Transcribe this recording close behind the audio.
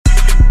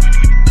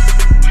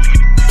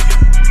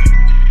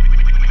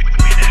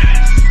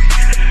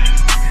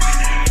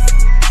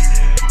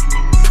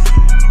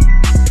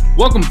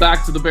Welcome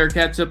back to the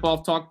Bearcat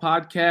Tip-Off Talk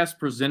podcast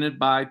presented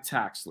by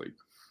Taxley.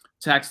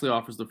 Taxley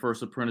offers the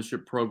first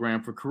apprenticeship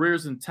program for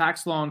careers in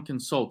tax law and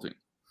consulting.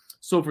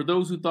 So for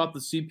those who thought the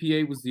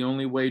CPA was the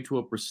only way to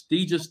a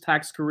prestigious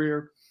tax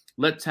career,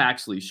 let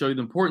Taxley show you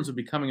the importance of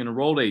becoming an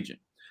enrolled agent.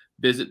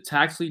 Visit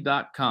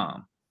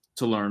Taxley.com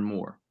to learn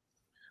more.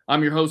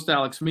 I'm your host,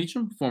 Alex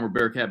Meacham, former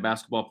Bearcat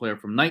basketball player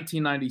from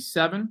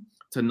 1997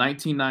 to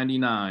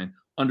 1999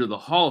 under the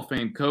Hall of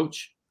Fame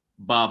coach,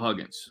 Bob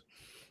Huggins.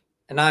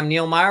 And I'm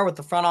Neil Meyer with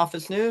the Front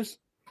Office News.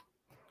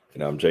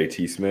 And I'm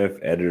JT Smith,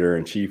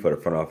 editor-in-chief of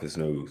the Front Office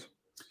News.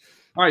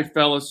 All right,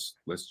 fellas,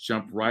 let's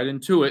jump right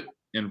into it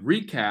and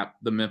recap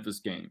the Memphis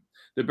game.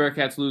 The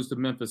Bearcats lose to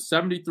Memphis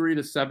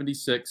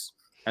 73-76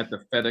 at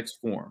the FedEx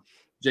Forum.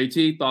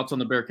 JT, thoughts on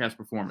the Bearcats'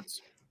 performance?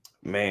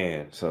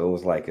 Man, so it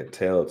was like a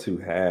tale of two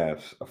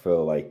halves. I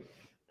feel like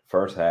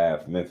first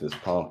half, Memphis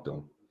punked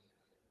them.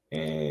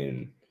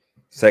 And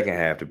second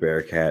half, the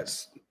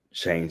Bearcats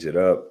changed it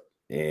up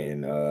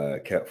and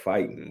kept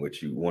fighting,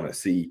 which you want to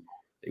see.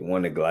 They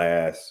won the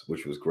glass,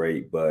 which was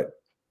great. But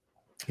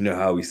you know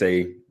how we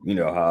say, you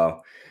know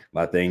how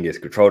my thing is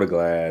control the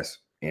glass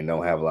and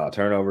don't have a lot of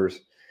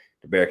turnovers.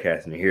 The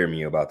Bearcats didn't hear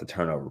me about the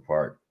turnover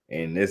part.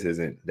 And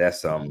that's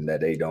something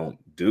that they don't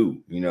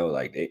do. You know,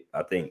 like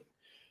I think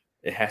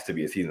it has to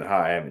be a season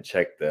high. I haven't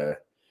checked the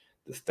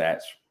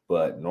stats,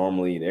 but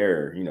normally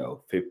they're,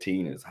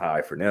 15 is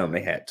high for them.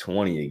 They had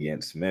 20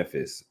 against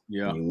Memphis.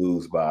 Yeah. And you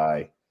lose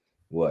by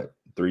what?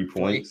 3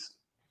 points?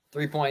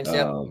 3 points,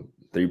 yeah.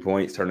 3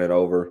 points, turn it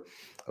over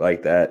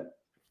like that.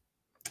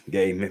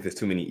 Gave Memphis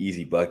too many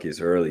easy buckets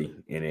early,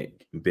 and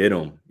it bit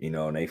them,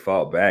 and they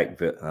fought back.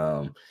 But,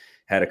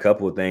 had a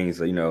couple of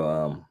things,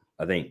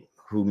 I think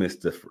who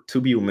missed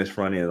two people missed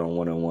front end on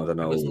one-on-ones. I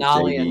know it was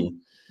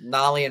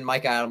Nolly and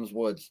Mike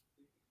Adams-Woods.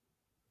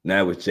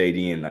 Now it was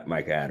JD and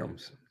Mike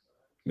Adams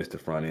missed the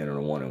front end on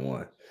a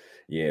one-on-one.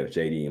 Yeah, it was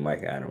JD and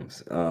Mike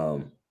Adams.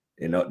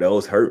 And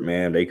those hurt,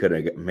 man. They could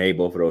have made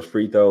both of those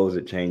free throws.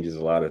 It changes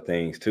a lot of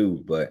things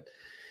too, but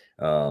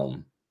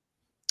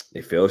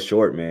they fell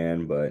short,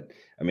 man. But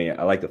I mean,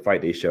 I like the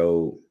fight they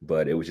showed,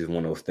 but it was just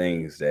one of those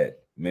things that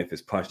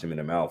Memphis punched him in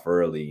the mouth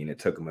early, and it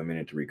took him a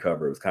minute to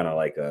recover. It was kind of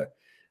like a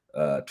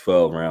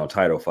 12-round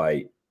title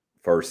fight.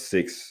 First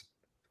six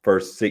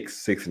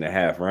and a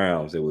half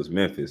rounds, it was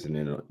Memphis, and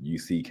then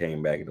UC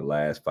came back in the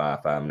last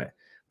 5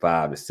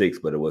 to 6,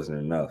 but it wasn't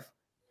enough.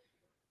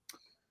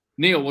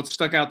 Neil, what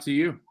stuck out to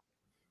you?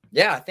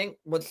 Yeah, I think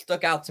what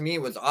stuck out to me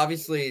was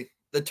obviously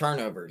the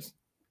turnovers.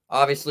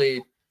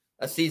 Obviously,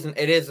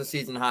 it is a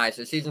season high.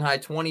 So season high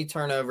 20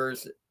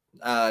 turnovers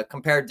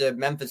compared to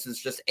Memphis's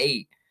just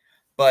 8.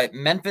 But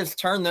Memphis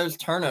turned those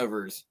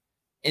turnovers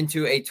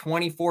into a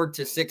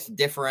 24-6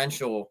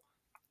 differential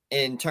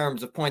in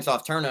terms of points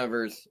off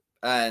turnovers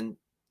and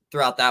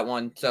throughout that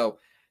one. So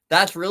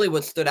that's really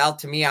what stood out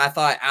to me. I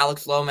thought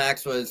Alex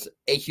Lomax was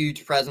a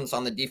huge presence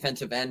on the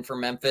defensive end for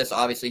Memphis.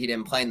 Obviously, he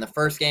didn't play in the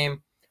first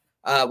game.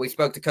 We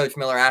spoke to Coach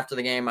Miller after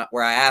the game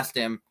where I asked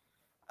him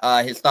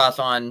his thoughts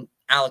on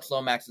Alex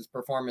Lomax's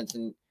performance.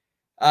 And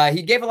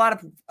he gave a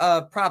lot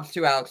of props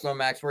to Alex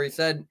Lomax, where he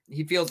said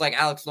he feels like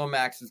Alex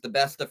Lomax is the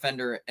best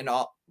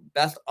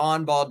best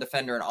on-ball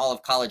defender in all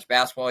of college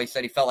basketball. He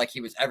said he felt like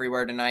he was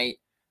everywhere tonight.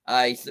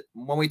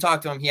 When we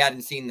talked to him, he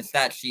hadn't seen the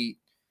stat sheet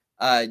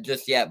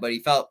just yet, but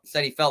he felt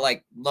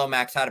like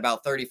Lomax had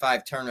about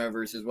 35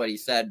 turnovers is what he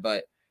said.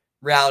 But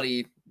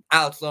reality,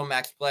 Alex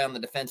Lomax play on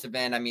the defensive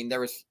end. I mean,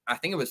 I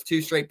think it was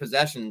 2 straight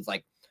possessions,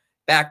 like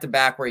back to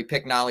back, where he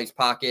picked Nolly's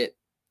pocket,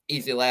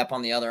 easy layup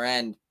on the other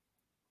end.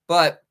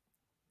 But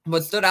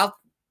what stood out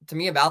to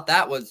me about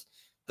that was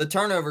the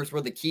turnovers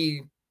were the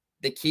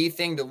key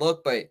thing to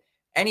look. But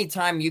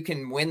anytime you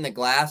can win the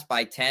glass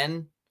by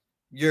 10,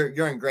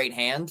 you're in great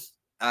hands.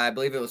 I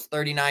believe it was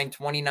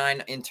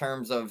 39-29 in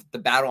terms of the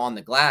battle on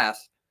the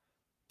glass.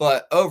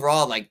 But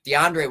overall, like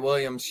DeAndre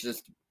Williams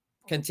just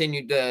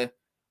continued to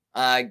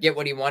get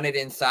what he wanted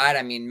inside.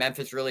 I mean,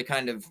 Memphis really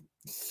kind of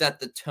set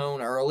the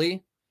tone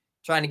early,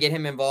 trying to get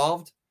him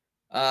involved.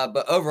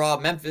 But overall,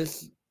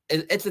 Memphis,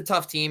 it's a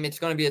tough team. It's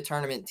going to be a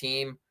tournament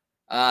team.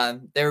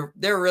 They're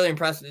really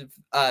impressive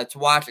to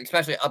watch,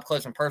 especially up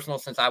close and personal,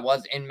 since I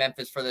was in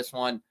Memphis for this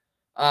one.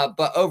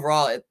 But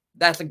overall,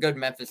 that's a good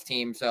Memphis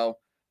team.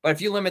 But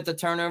if you limit the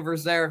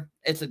turnovers there,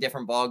 it's a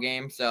different ball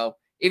game. So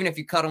even if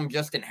you cut them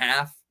just in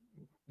half,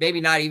 maybe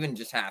not even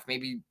just half,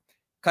 maybe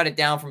cut it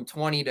down from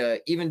 20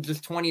 to even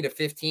just 20 to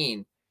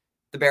 15,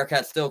 the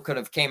Bearcats still could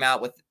have came out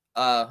with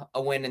a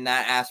win in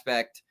that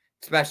aspect,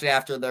 especially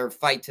after their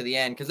fight to the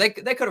end, because they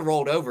could have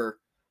rolled over,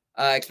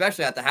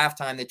 especially at the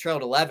halftime. They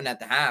trailed 11 at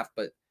the half,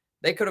 but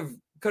they could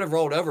have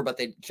rolled over, but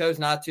they chose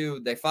not to.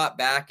 They fought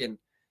back, and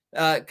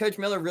Coach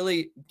Miller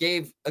really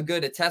gave a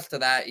good attest to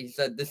that. He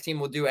said this team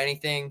will do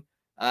anything.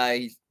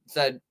 He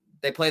said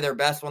they play their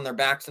best when their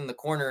back's in the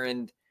corner,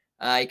 and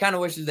he kind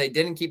of wishes they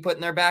didn't keep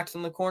putting their backs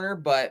in the corner,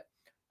 but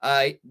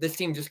this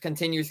team just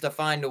continues to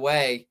find a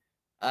way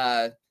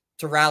to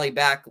rally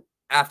back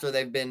after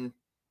they've been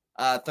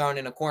thrown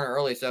in a corner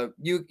early. So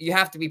you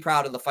have to be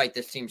proud of the fight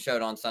this team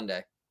showed on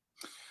Sunday.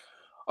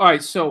 All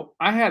right, so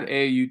I had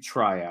AAU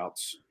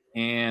tryouts,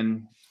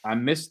 and I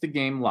missed the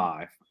game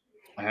live.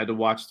 I had to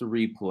watch the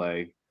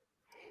replay.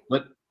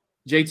 But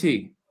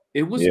JT,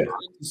 it was Yeah.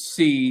 good to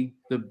see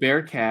the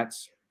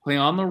Bearcats play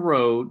on the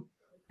road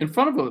in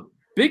front of a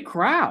big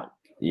crowd.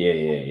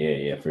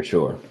 Yeah, for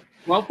sure.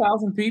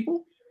 12,000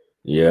 people?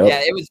 Yep.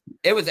 Yeah,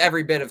 it was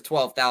every bit of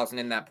 12,000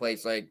 in that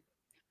place. Like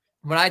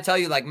when I tell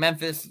you, like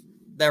Memphis,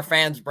 their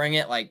fans bring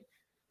it. Like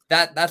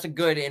that's a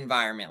good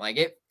environment. Like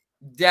it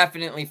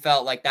definitely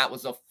felt like that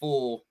was a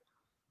full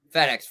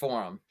FedEx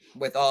Forum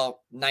with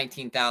all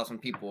 19,000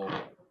 people.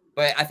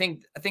 But I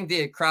think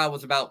the crowd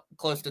was about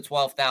close to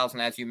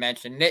 12,000, as you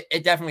mentioned.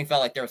 It definitely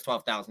felt like there was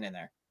 12,000 in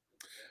there.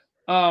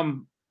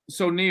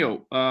 So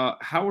Neil,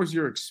 how was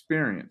your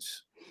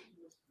experience?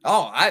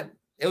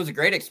 It was a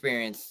great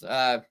experience.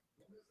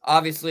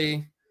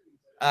 Obviously,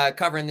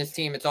 covering this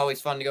team, it's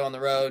always fun to go on the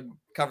road,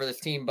 cover this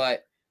team,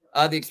 but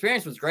the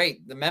experience was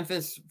great. The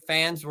Memphis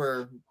fans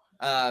were,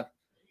 I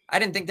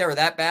didn't think they were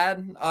that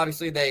bad.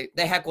 Obviously, they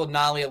heckled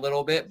Nolly a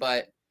little bit,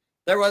 but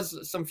there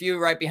was some few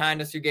right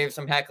behind us who gave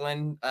some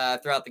heckling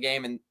throughout the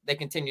game, and they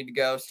continued to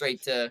go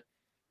straight to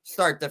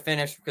start to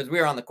finish because we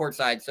were on the court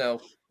side.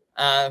 So,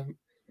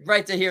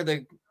 right to hear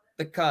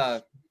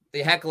the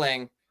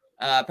heckling.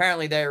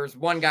 Apparently, there's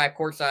one guy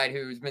courtside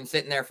who's been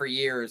sitting there for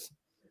years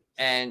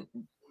and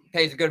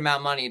pays a good amount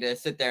of money to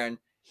sit there, and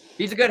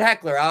he's a good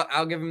heckler.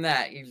 I'll give him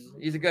that.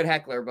 He's a good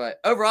heckler. But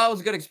overall, it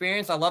was a good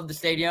experience. I love the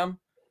stadium.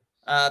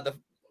 The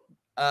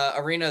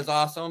arena is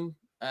awesome.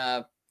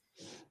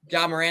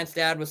 John Morant's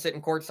dad was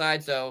sitting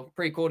courtside, so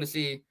pretty cool to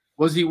see.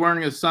 Was he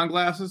wearing his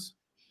sunglasses?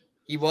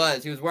 He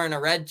was. He was wearing a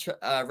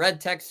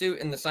red tech suit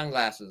and the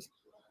sunglasses.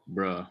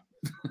 Bruh.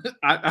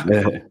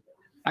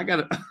 I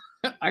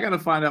gotta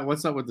find out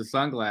what's up with the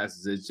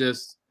sunglasses. It's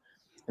just,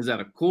 is that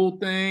a cool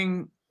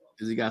thing?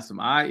 Has he got some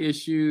eye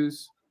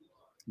issues?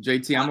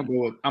 JT, I'm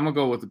gonna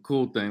go with the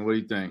cool thing. What do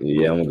you think?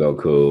 Yeah, I'm gonna go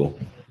cool.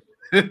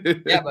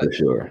 Yeah, but for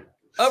sure.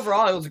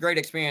 Overall, it was a great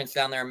experience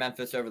down there in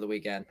Memphis over the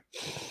weekend.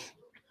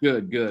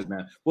 Good,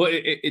 man. Well,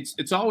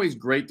 it's always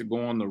great to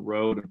go on the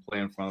road and play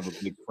in front of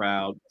a big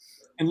crowd.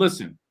 And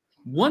listen,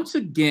 once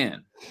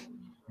again,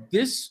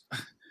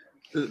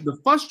 the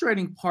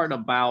frustrating part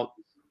about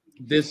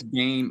this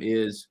game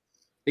is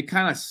it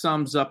kind of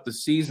sums up the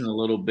season a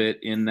little bit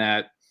in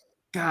that,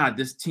 God,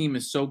 this team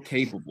is so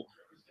capable.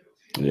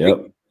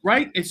 Yep.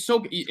 Right? It's so,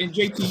 and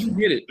JT, you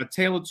hit it, a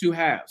tale of two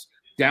halves.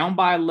 Down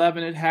by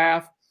 11 at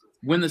half,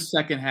 win the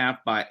second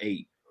half by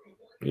 8.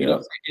 You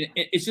know,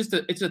 it's just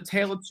it's a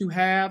tale of two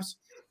halves.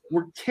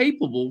 We're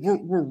capable.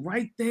 We're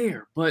right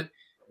there, but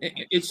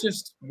it's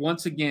just,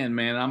 once again,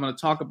 man, I'm going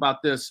to talk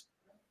about this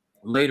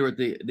later at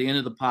the end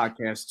of the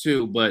podcast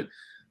too. But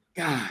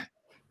God,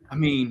 I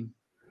mean,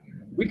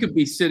 we could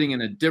be sitting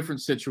in a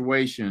different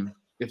situation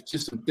if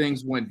just some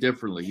things went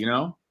differently, you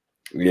know?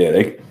 Yeah,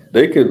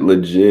 they could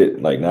legit,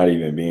 like, not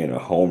even being a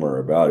homer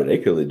about it, they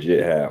could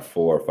legit have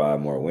 4 or 5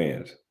 more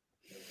wins.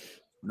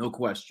 No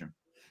question.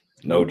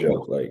 No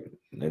joke. Like,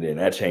 and then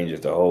that changes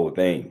the whole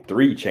thing.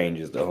 3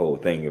 changes the whole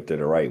thing if they're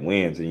the right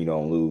wins and you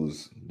don't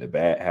lose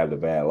have the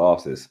bad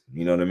losses.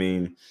 You know what I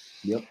mean?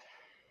 Yep.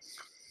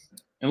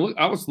 And look,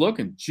 I was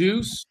looking.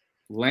 Juice,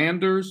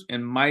 Landers,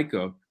 and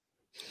Micah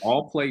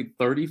all played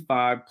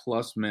 35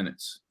 plus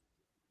minutes.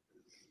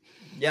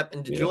 Yep,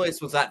 and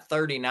DeJulius was at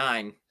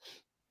 39.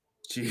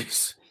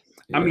 Jeez.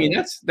 Yeah. I mean,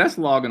 that's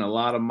logging a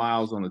lot of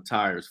miles on the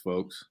tires,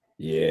 folks.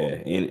 Yeah,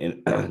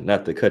 and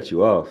not to cut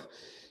you off,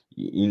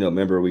 you know,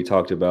 remember we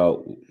talked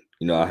about,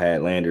 you know, I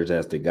had Landers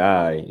as the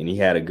guy, and he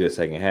had a good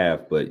second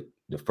half, but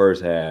the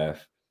first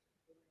half,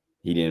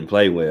 he didn't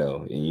play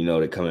well. And, you know,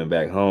 the coming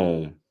back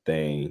home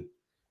thing,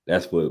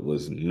 that's what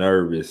was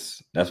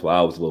nervous. That's why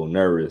I was a little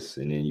nervous.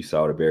 And then you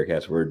saw the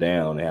Bearcats were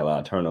down. They had a lot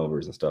of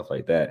turnovers and stuff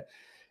like that.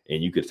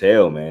 And you could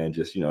tell, man,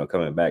 just, you know,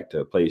 coming back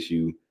to a place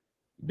you've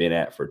been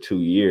at for 2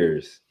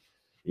 years,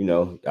 you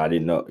know, I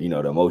didn't know, you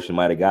know, the emotion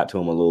might have got to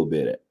him a little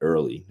bit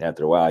early.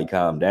 After a while, he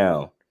calmed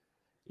down,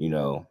 you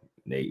know.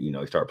 They, you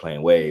know, start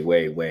playing way,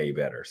 way, way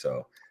better.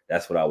 So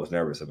that's what I was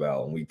nervous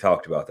about. And we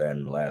talked about that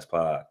in the last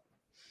pod.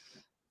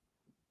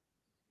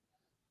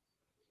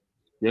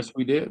 Yes,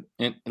 we did.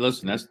 And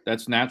listen,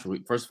 that's natural.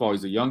 First of all,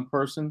 he's a young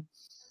person.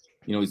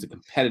 You know, he's a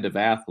competitive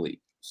athlete.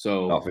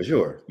 So for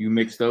sure, you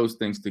mix those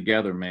things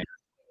together, man.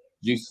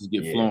 Juices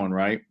get flowing,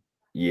 right?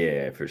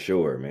 Yeah, for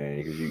sure, man.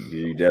 Because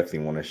you definitely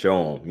want to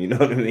show them, you know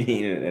what I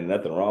mean? And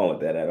nothing wrong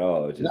with that at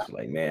all. It's just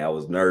like, man, I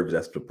was nervous.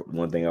 That's the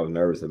one thing I was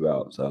nervous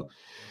about. So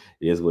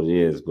it is what it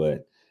is.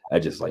 But I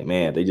just like,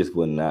 man, they just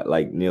would not,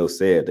 like Neil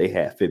said, they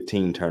had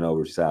 15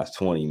 turnovers besides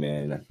 20,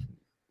 man.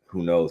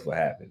 Who knows what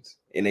happens?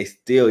 And they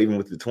still, even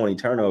with the 20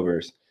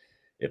 turnovers,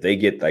 if they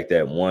get like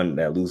that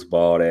loose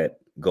ball that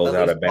goes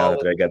out of bounds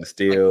after they got the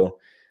steal,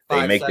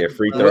 they make their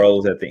free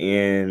throws at the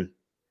end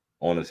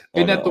on the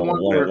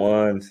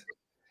one-on-ones.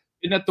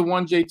 Isn't that the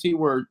one, JT,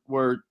 where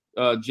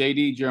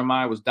JD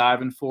Jeremiah was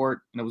diving for it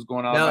and it was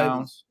going out of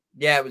bounds?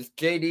 It was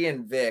JD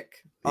and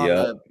Vic on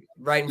the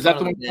right in front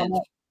of the bench.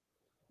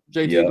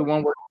 JT, the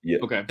one where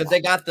okay, because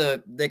they got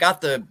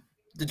the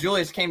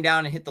Julius came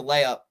down and hit the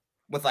layup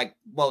with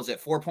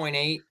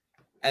 4.8,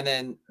 and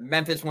then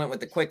Memphis went with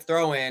the quick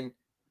throw in,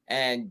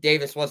 and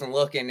Davis wasn't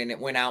looking, and it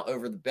went out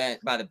over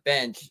the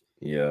bench.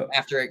 Yeah.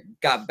 After it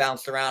got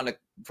bounced around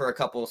for a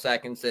couple of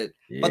seconds,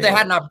 but they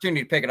had an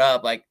opportunity to pick it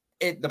up.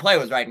 The play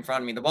was right in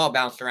front of me. The ball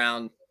bounced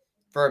around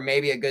for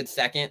maybe a good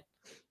second,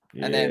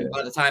 and then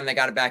by the time they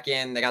got it back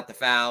in, they got the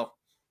foul.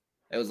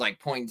 It was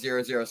like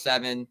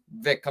 0.007.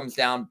 Vic comes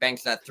down,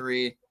 banks that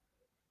three.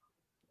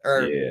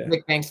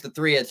 Vic banks the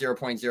three at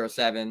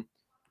 0.07.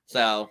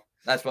 So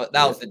that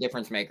was the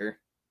difference maker.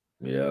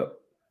 Yep.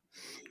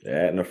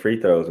 Yeah, and the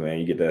free throws, man.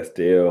 You get that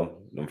steal.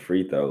 Them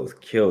free throws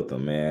killed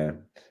them,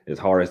 man. As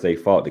hard as they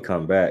fought to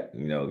come back,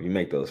 you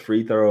make those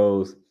free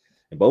throws,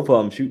 and both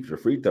of them shoot for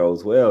free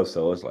throws well.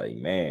 So it's like,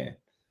 man,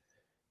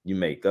 you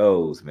make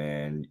those,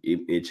 man.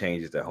 It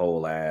changes the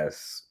whole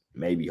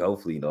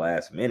hopefully the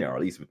last minute, or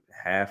at least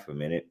half a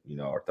minute,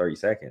 or 30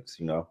 seconds,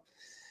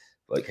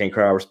 But can't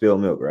cry over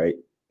spilled milk, right?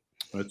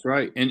 That's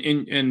right.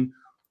 And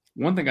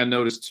one thing I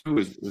noticed too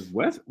is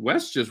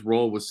West just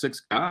rolled with 6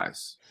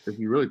 guys, if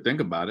you really think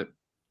about it.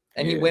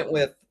 And he went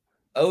with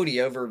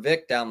Odie over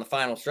Vic down the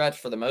final stretch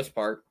for the most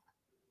part.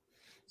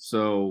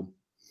 So,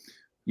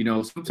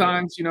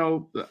 sometimes,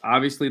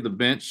 obviously the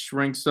bench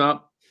shrinks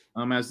up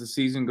as the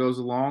season goes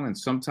along, and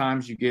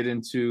sometimes you get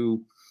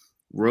into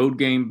road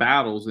game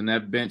battles and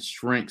that bench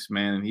shrinks,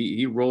 man. And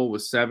he rolled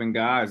with 7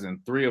 guys,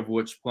 and 3 of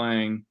which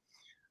playing,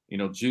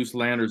 Juice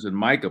Landers and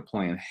Micah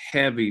playing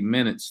heavy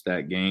minutes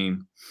that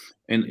game.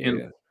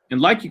 And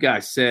like you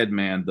guys said,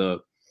 man, the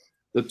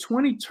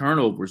 20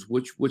 turnovers,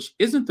 which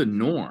isn't the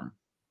norm.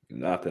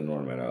 Not the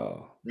norm at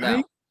all. No.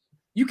 Right?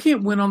 You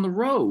can't win on the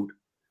road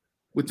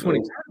with 20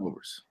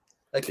 turnovers.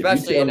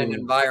 Especially in an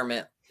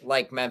environment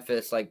like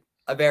Memphis, like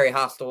a very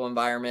hostile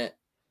environment,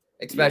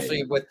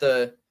 especially with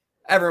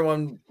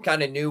everyone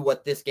kind of knew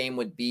what this game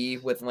would be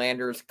with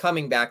Landers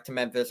coming back to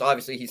Memphis.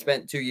 Obviously, he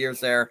spent 2 years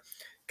there.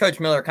 Coach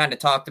Miller kind of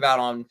talked about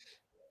on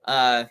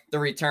the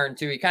return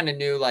too. He kind of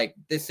knew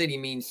this city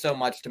means so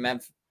much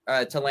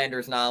to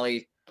Landers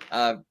Nolly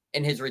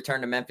in his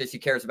return to Memphis. He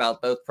cares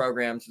about both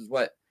programs, is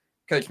what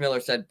Coach Miller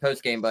said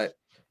post game. But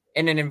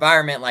in an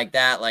environment like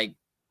that,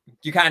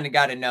 you kind of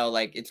got to know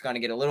it's going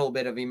to get a little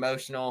bit of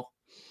emotional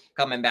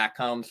coming back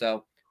home.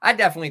 So I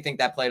definitely think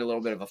that played a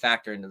little bit of a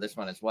factor into this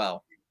one as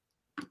well.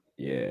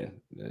 Yeah,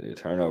 the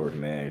turnovers,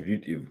 man.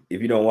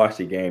 If you don't watch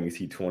the game, you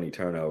see 20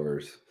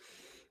 turnovers.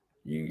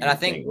 I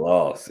think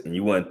lost, and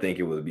you wouldn't think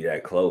it would be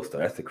that close. Though.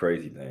 That's the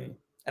crazy thing.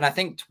 And I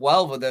think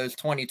 12 of those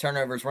 20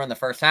 turnovers were in the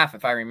first half,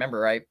 if I remember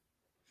right.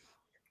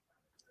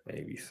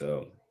 Maybe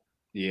so.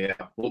 Yeah.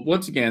 Well,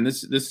 once again,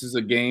 this is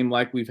a game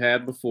like we've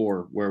had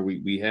before, where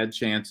we had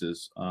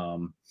chances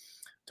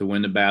to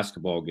win the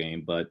basketball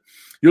game. But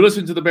you're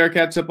listening to the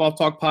Bearcats Tip-Off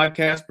Talk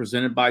podcast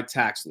presented by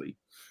Taxley.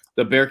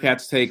 The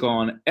Bearcats take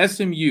on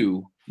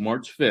SMU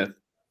March 5th,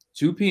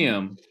 2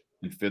 p.m.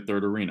 in Fifth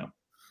Third Arena.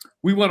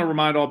 We want to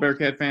remind all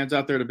Bearcat fans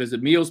out there to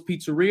visit Meals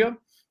Pizzeria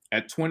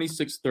at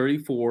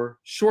 2634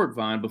 Short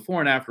Vine before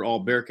and after all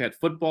Bearcat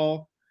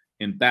football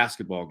and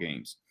basketball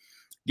games.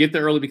 Get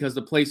there early because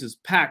the place is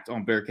packed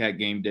on Bearcat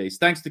game days.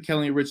 Thanks to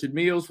Kelly and Richard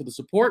Meals for the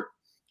support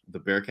of the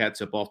Bearcat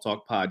Tip-Off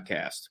Talk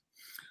podcast.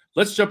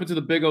 Let's jump into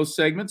the Big O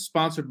segment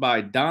sponsored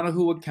by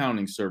Donahue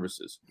Accounting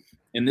Services.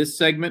 In this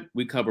segment,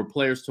 we cover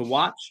players to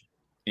watch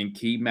and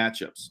key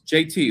matchups.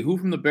 JT, who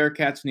from the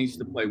Bearcats needs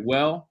to play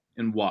well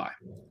and why?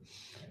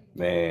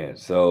 Man,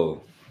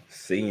 so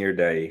senior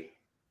day,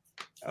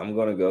 I'm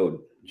going to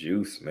go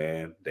Juice,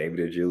 man.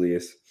 David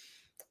DeJulius,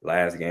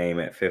 last game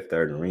at Fifth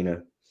Third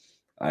Arena.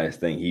 I just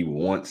think he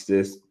wants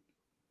this.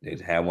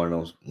 They'd have one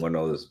of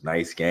those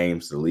nice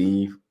games to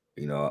leave,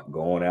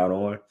 going out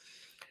on.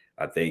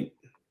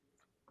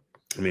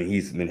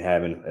 He's been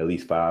having at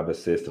least 5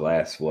 assists the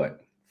last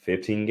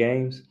 15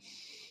 games,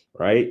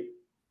 right?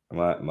 Am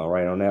I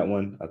right on that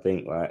one? I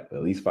think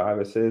at least 5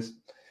 assists.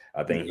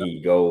 I think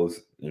he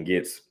goes and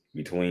gets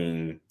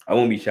between. I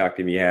won't be shocked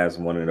if he has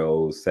one of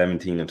those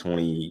 17 to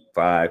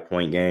 25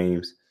 point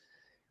games,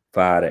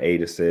 5 to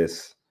 8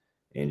 assists,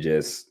 and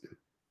just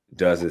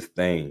does his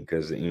thing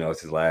because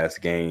it's his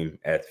last game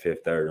at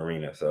Fifth Third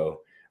Arena.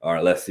 So, or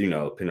unless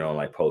depending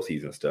on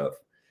postseason stuff,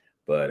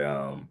 but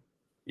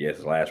it's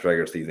his last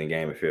regular season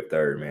game at Fifth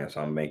Third, man.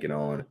 So I'm banking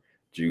on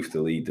Juice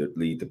to lead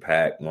the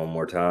pack one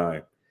more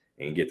time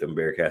and get them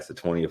Bearcats the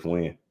 20th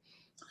win.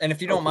 And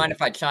if you don't mind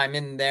if I chime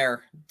in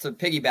there to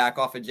piggyback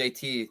off of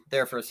JT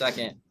there for a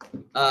second,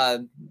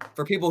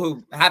 for people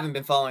who haven't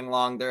been following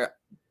along,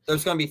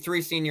 there's going to be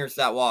 3 seniors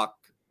that walk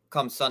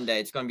come Sunday.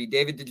 It's going to be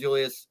David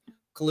DeJulius,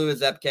 Kalua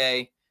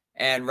Zepke,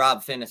 and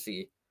Rob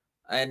Finnessy.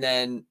 And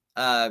then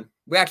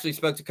we actually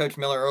spoke to Coach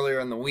Miller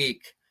earlier in the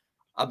week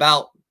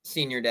about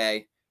senior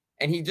day,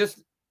 and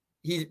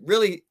he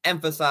really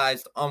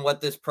emphasized on what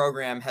this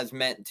program has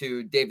meant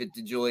to David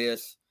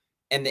DeJulius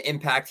and the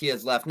impact he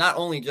has left, not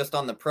only just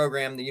on the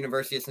program, the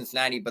University of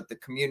Cincinnati, but the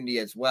community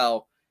as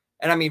well.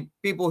 And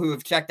people who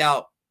have checked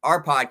out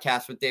our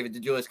podcast with David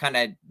DeJulius kind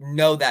of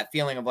know that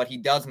feeling of what he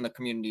does in the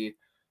community.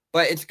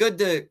 But it's good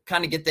to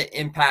kind of get the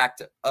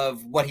impact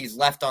of what he's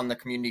left on the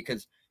community,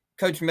 because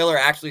Coach Miller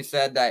actually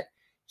said that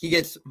he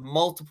gets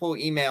multiple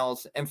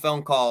emails and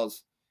phone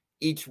calls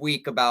each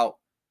week about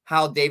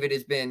how David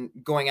has been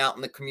going out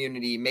in the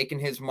community, making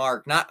his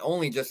mark, not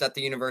only just at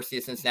the University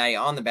of Cincinnati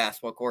on the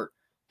basketball court,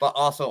 but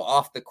also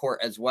off the court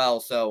as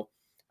well. So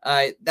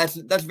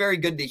that's very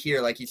good to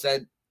hear. Like you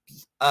said,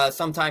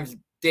 sometimes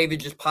David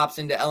just pops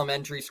into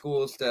elementary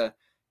schools to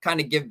kind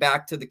of give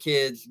back to the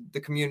kids, the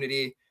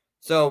community.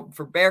 So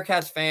for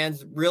Bearcats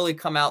fans, really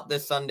come out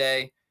this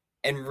Sunday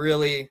and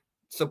really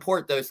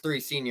support those 3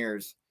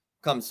 seniors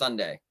come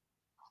Sunday.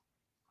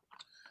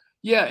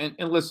 Yeah,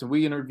 and listen,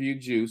 we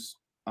interviewed Juice.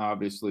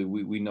 Obviously,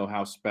 we know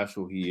how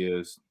special he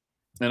is.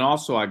 And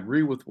also, I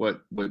agree with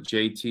what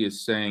JT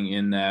is saying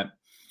in that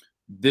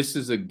this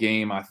is a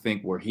game, I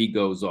think, where he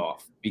goes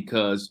off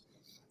because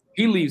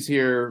he leaves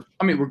here.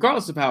 I mean,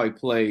 regardless of how he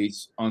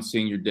plays on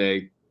senior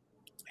day,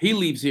 he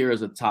leaves here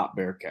as a top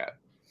Bearcat.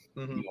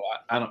 Mm-hmm. You know,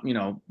 I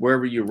don't,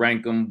 wherever you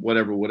rank him,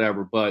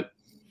 whatever, but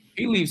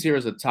he leaves here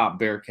as a top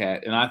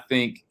Bearcat, and I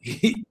think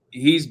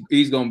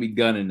he's going to be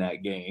gunning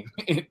that game.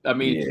 I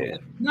mean,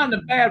 not in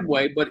a bad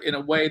way, but in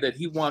a way that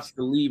he wants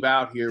to leave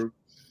out here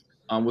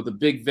with a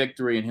big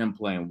victory and him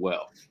playing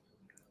well.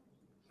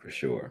 For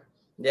sure.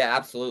 Yeah,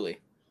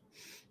 absolutely.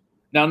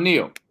 Now,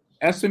 Neil,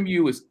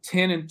 SMU is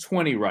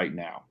 10-20 right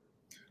now.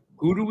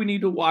 Who do we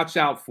need to watch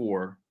out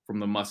for from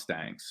the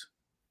Mustangs?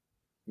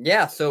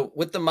 Yeah, so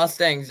with the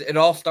Mustangs, it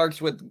all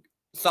starts with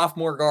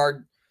sophomore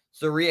guard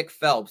Zariek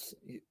Phelps.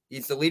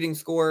 He's the leading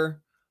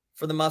scorer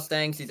for the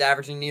Mustangs. He's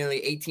averaging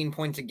nearly 18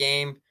 points a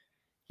game.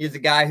 He's a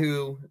guy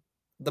who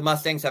the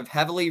Mustangs have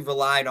heavily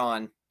relied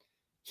on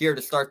here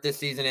to start this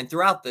season and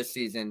throughout this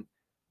season.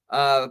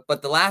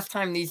 But the last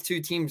time these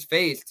two teams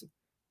faced,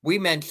 I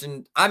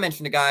mentioned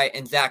a guy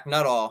in Zach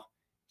Nuttall.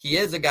 He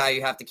is a guy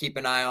you have to keep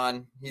an eye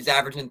on. He's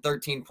averaging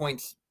 13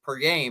 points per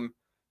game.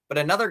 But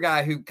another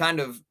guy who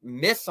kind of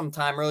missed some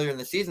time earlier in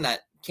the season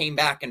that came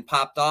back and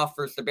popped off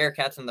versus the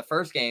Bearcats in the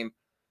first game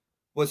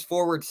was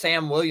forward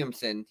Sam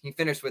Williamson. He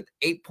finished with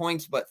 8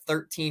 points but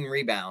 13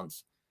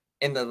 rebounds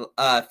in the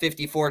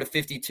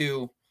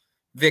 54-52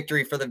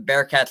 victory for the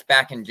Bearcats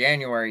back in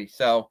January.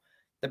 So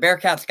the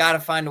Bearcats got to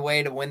find a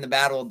way to win the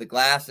Battle of the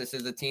Glass. This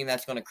is a team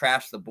that's going to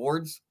crash the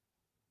boards.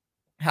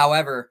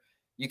 However,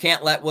 you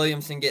can't let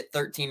Williamson get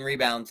 13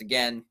 rebounds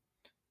again,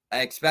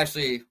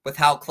 especially with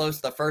how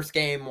close the first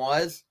game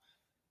was.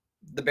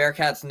 The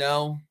Bearcats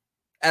know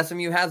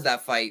SMU has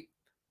that fight.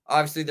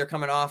 Obviously, they're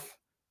coming off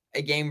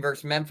a game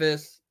versus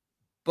Memphis,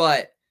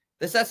 but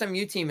this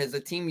SMU team is a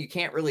team you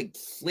can't really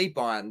sleep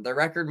on. The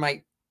record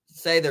might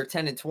say they're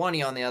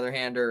 10-20 on the other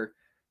hand, or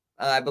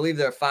I believe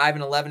they're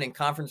 5-11 in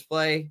conference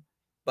play,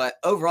 but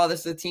overall,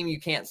 this is a team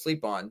you can't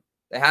sleep on.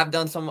 They have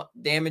done some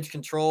damage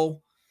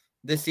control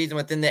this season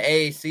within the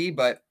AAC,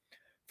 but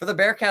for the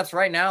Bearcats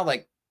right now,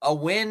 like a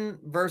win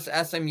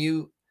versus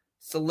SMU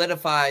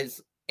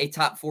solidifies a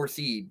top 4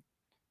 seed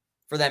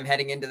for them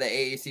heading into the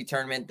AAC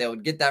tournament. They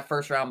would get that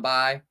first round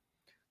bye.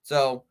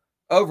 So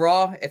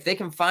overall, if they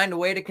can find a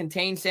way to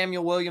contain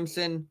Samuel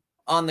Williamson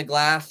on the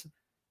glass,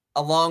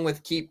 along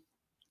with keep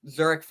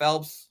Zariek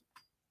Phelps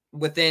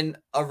within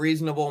a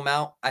reasonable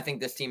amount, I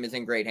think this team is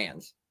in great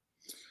hands.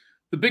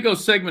 The Big O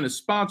segment is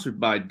sponsored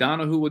by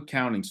Donahue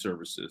Accounting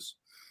Services.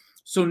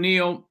 So,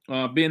 Neil,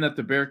 being that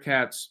the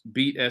Bearcats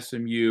beat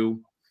SMU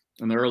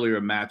in the earlier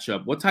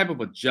matchup, what type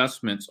of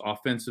adjustments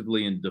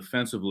offensively and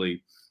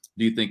defensively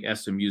do you think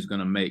SMU is going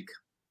to make?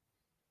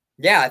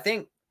 Yeah, I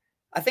think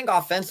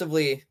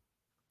offensively,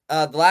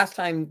 the last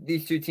time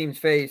these two teams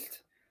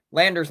faced,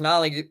 Landers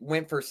Nolly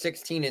went for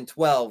 16 and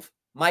 12.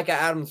 Micah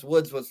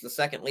Adams-Woods was the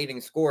second leading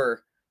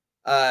scorer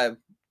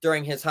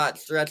during his hot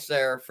stretch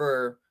there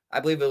for, I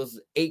believe it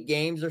was 8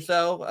 games or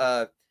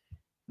so.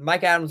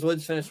 Micah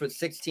Adams-Woods finished with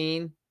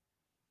 16.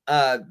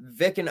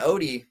 Vic and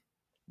Odie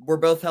were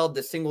both held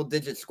to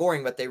single-digit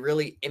scoring, but they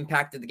really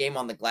impacted the game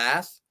on the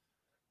glass.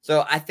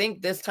 So I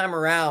think this time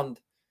around,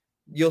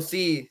 you'll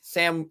see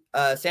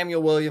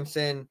Samuel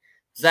Williamson,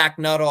 Zach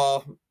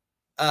Nuttall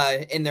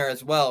in there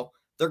as well.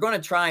 They're going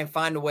to try and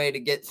find a way to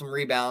get some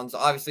rebounds.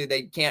 Obviously,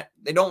 they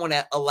don't want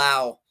to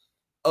allow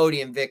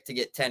Odie and Vic to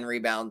get 10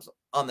 rebounds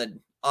on the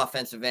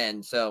offensive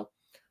end. So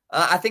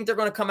I think they're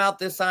going to come out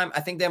this time.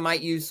 I think they might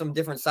use some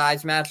different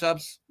size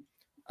matchups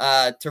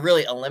to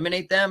really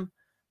eliminate them,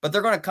 but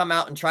they're going to come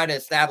out and try to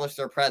establish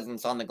their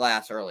presence on the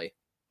glass early.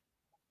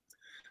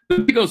 The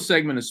Big O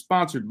segment is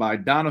sponsored by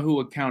Donahue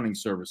Accounting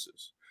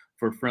Services.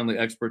 For friendly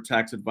expert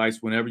tax advice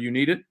whenever you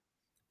need it,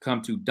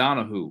 come to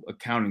Donahue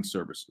Accounting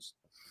Services,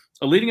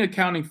 a leading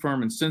accounting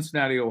firm in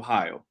Cincinnati,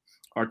 Ohio.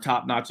 Our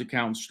top-notch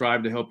accountants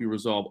strive to help you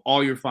resolve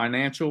all your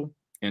financial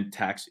and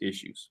tax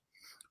issues.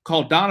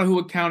 Call Donahue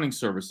Accounting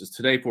Services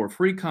today for a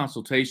free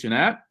consultation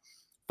at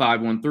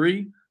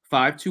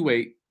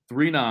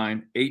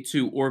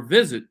 513-528-3982 or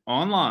visit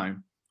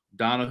online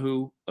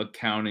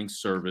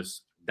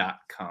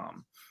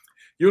DonahueAccountingService.com.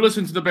 You're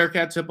listening to the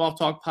Bearcat Tip-Off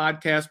Talk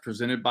podcast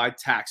presented by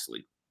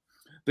Taxley.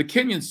 The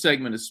Kenyon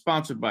segment is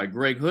sponsored by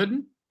Greg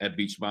Hooden at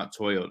Beachmont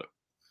Toyota.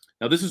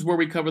 Now, this is where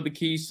we cover the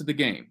keys to the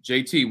game.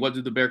 JT, what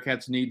do the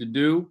Bearcats need to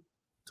do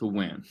to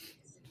win?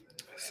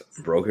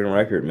 Broken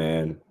record,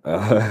 man.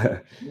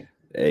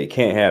 They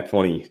can't have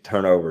 20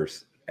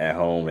 turnovers at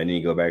home. They need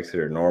to go back to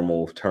their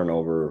normal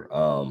turnover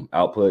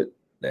output,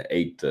 the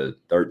 8 to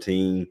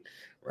 13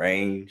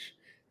 range.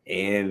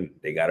 And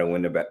they got to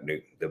win the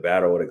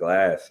battle of the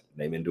glass.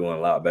 They've been doing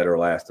a lot better the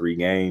last 3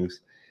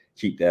 games.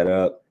 Keep that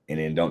up, and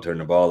then don't turn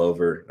the ball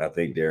over. I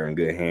think they're in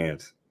good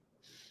hands.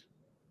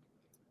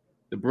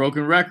 The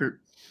broken record.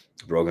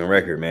 Broken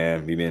record,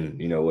 man. We've been,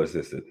 what's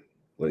this?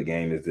 What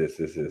game is this?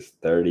 This is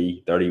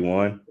 30,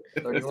 31.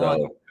 31.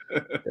 So,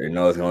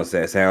 it's going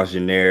to sound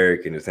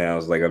generic, and it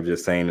sounds like I'm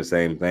just saying the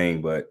same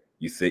thing. But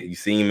you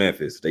see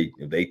Memphis.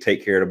 If they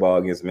take care of the ball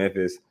against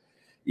Memphis,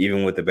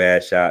 even with the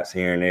bad shots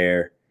here and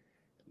there,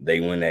 they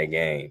win that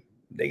game.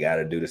 They got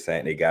to do the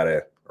same. They got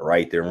to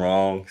right their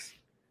wrongs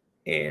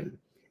and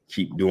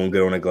keep doing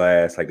good on the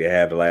glass like they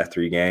have the last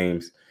 3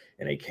 games.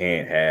 And they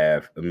can't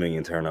have a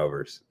million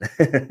turnovers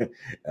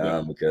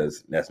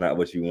because that's not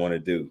what you want to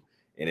do.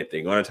 And if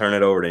they're going to turn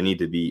it over, they need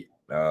to be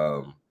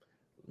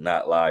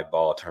not live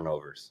ball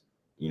turnovers.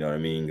 You know what I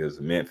mean?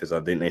 Because Memphis,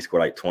 I think they scored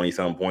like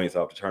 20-some points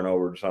off the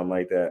turnover or something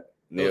like that.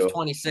 It was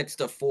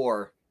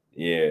 26-4.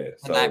 Yeah.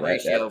 So that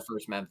ratio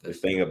versus Memphis.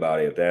 The thing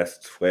about it, if that's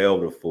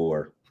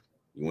 12-4,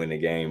 you win the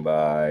game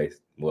by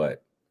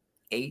what?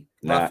 8?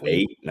 Not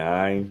 8,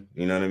 9.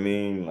 You know what I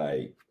mean?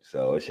 Like,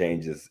 so it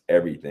changes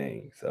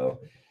everything. So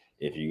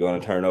if you're going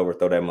to turn over,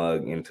 throw that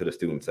mug into the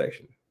student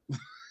section.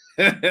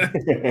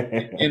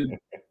 and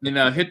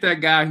hit that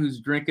guy who's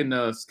drinking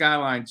the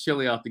Skyline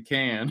chili out the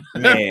can.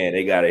 Man,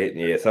 they got to hit.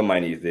 Yeah,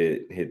 somebody needs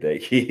to hit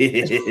that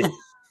kid.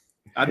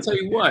 I tell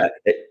you what,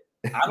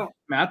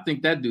 I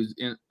think that dude's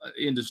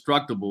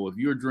indestructible. If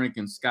you're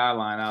drinking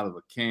Skyline out of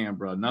a can,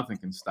 bro, nothing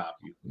can stop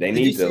you. They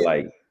need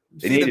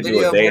to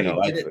do a day in the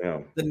life for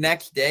him. The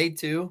next day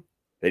too.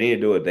 They need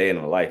to do a day in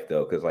the life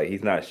though, because like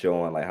he's not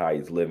showing like how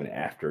he's living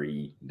after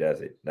he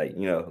does it. Like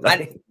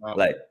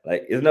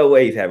like there's no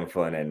way he's having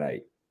fun that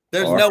night.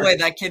 There's no way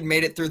that kid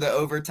made it through the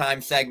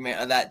overtime segment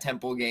of that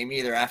Temple game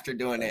either after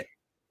doing it.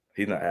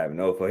 He's not having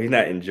no fun. He's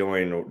not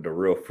enjoying the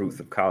real fruits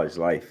of college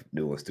life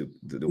doing stuff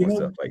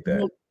like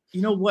that.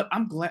 You know what?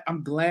 I'm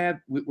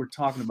glad we're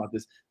talking about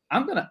this.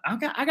 I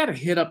got to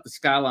hit up the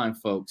Skyline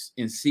folks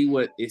and see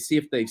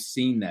if they've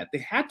seen that. They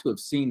had to have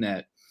seen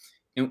that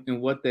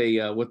and what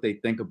they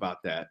think about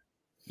that.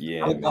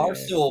 Yeah,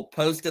 Barstool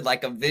posted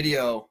like a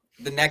video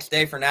the next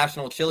day for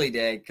National Chili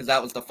Day because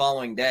that was the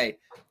following day.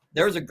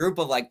 There was a group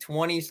of like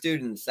 20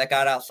 students that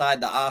got outside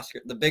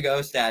the Big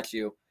O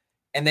statue,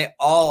 and they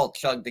all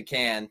chugged the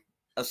can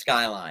of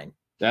Skyline.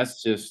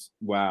 That's just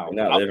wow.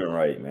 You're not living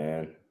right,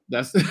 man.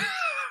 That's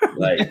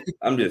like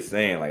I'm just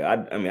saying. Like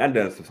I mean, I've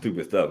done some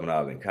stupid stuff when I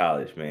was in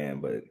college,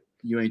 man. But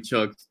you ain't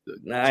chugged.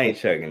 Nah, I ain't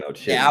chugging no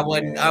chili. Yeah, I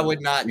wouldn't. Man. I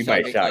would not. You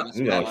might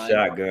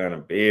shotgun a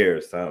beer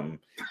or something.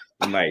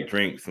 You might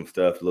drink some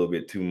stuff a little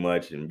bit too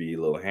much and be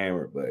a little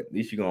hammered, but at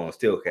least you're gonna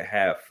still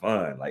have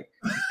fun. Like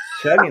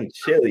chugging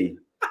chili.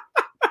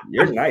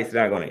 Your night's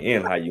not going to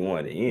end how you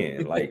want it to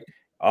end. Like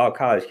all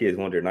college kids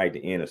want their night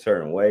to end a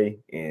certain way,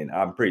 and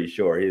I'm pretty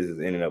sure his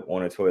is ending up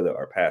on the toilet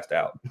or passed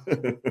out.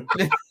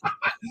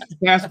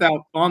 Passed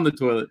out on the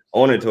toilet.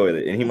 On the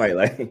toilet, and he might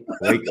like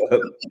wake up,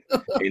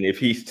 and if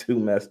he's too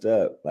messed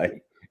up,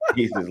 like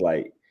he's just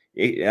like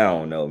I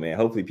don't know, man.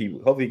 Hopefully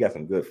he got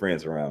some good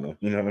friends around him.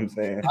 You know what I'm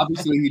saying?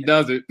 Obviously, he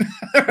doesn't.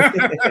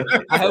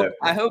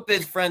 I hope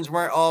his friends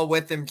weren't all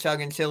with him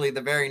chugging chili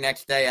the very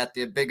next day at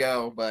the Big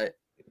O, but.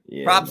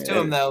 Yeah, props to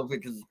him though,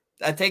 because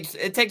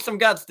it takes some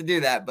guts to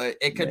do that, but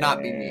it could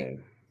not be me.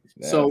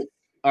 So,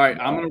 all right,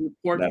 I'm going to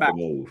report back.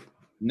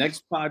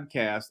 Next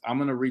podcast, I'm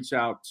going to reach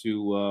out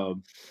to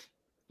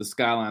the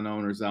Skyline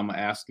owners. I'm going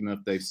to ask them if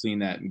they've seen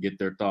that and get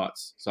their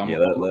thoughts. So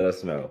let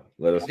us know.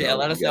 Let us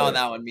know on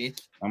that one,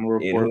 Meach. I'm going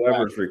to report. And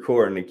whoever's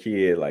recording the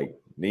kid, like,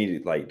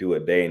 need to like do a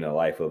day in the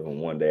life of him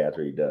one day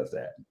after he does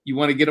that. You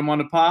want to get him on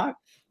the pod?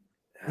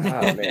 Oh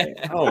man,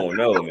 I don't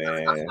know,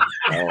 man.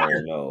 I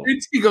don't know.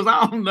 He goes,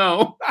 I don't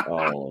know. I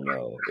don't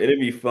know. It'd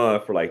be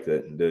fun for like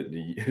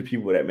the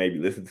people that maybe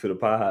listen to the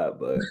pod,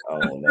 but I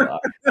don't know.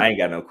 I ain't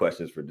got no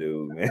questions for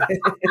dude, man.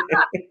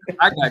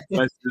 I got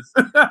questions.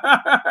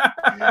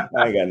 I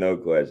ain't got no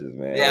questions,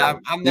 man. Yeah,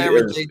 I'm there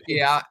with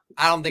JT.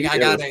 I don't think I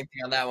got anything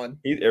on that one.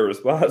 He's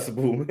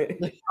irresponsible, man.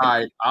 All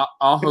right,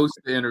 I'll host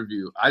the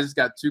interview. I just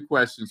got 2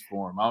 questions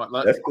for him.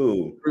 That's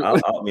cool.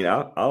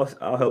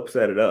 I'll help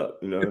set it up.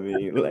 You know what I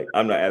mean? Like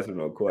I'm not asking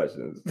no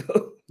questions.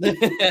 This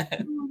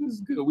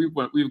is good.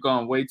 We've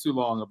gone way too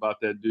long about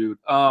that dude.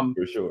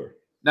 For sure.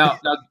 Now,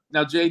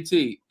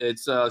 JT,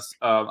 it's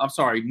I'm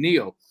sorry,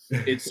 Neil.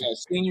 It's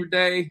senior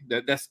day.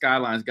 That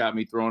Skyline's got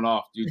me thrown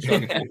off, dude.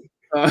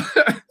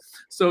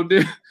 So,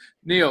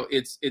 Neil,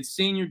 it's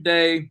senior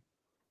day.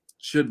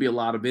 Should be a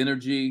lot of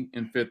energy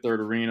in Fifth Third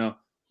Arena.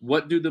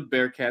 What do the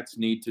Bearcats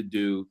need to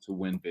do to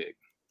win big?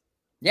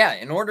 Yeah,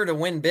 in order to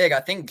win big,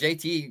 I think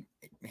JT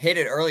hit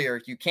it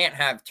earlier. You can't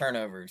have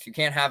turnovers. You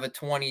can't have a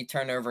 20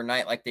 turnover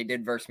night like they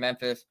did versus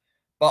Memphis.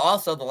 But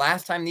also, the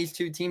last time these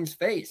two teams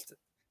faced,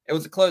 it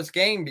was a close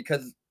game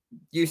because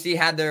UC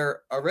had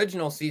their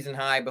original season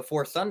high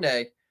before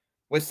Sunday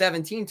with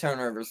 17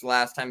 turnovers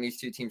last time these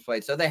two teams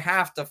played. So they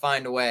have to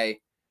find a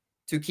way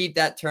to keep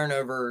that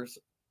turnovers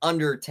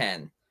under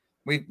 10.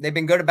 They've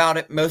been good about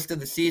it most of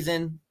the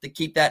season to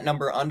keep that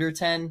number under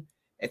 10.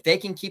 If they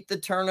can keep the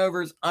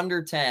turnovers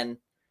under 10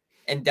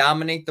 and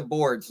dominate the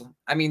boards,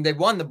 I mean, they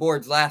won the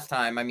boards last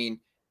time. I mean,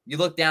 you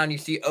look down, you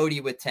see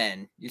Odie with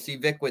 10, you see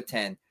Vic with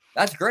 10.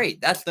 That's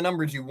great. That's the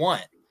numbers you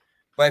want.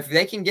 But if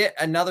they can get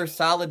another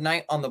solid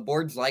night on the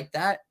boards like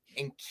that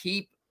and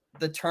keep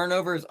the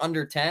turnovers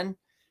under 10,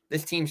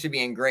 this team should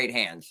be in great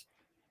hands.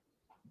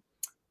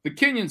 The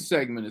Kenyon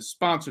segment is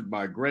sponsored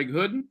by Greg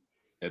Hooden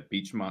at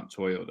Beachmont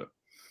Toyota.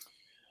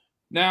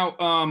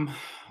 Now,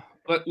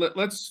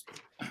 let's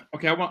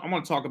okay. I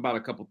want to talk about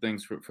a couple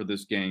things for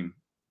this game.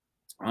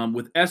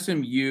 With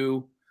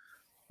SMU,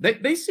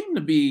 they seem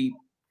to be,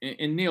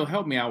 and Neil,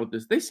 help me out with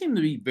this. They seem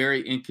to be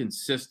very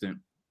inconsistent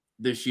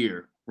this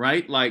year,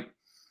 right? Like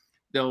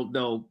they'll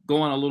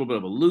go on a little bit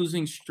of a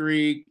losing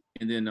streak,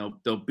 and then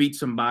they'll beat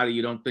somebody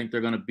you don't think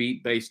they're going to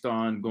beat based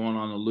on going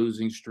on a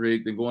losing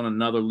streak, then go on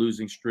another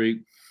losing streak.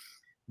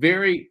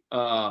 Very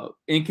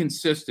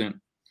inconsistent,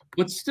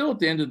 but still at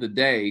the end of the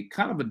day,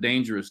 kind of a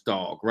dangerous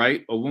dog,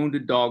 right? A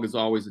wounded dog is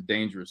always a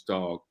dangerous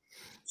dog.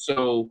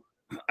 So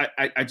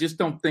I just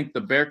don't think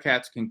the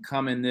Bearcats can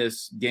come in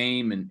this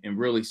game and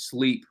really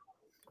sleep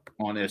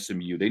on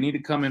SMU. They need to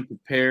come in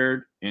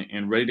prepared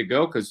and ready to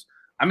go because,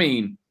 I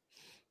mean,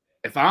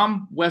 if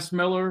I'm Wes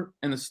Miller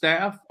and the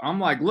staff, I'm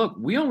like, look,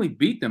 we only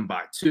beat them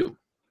by 2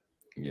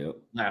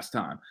 last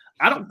time.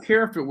 I don't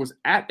care if it was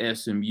at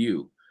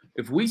SMU.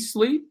 If we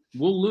sleep,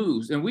 we'll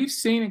lose. And we've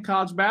seen in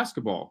college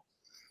basketball,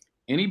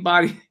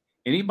 anybody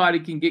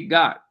can get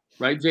got,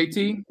 right,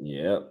 JT?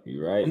 Yep,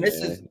 you're right. And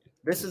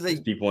this is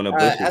a people in the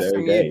bushes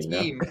SMU every day,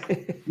 team.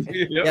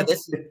 Yeah,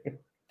 this is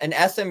an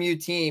SMU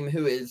team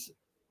who is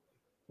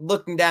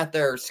looking at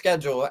their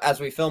schedule as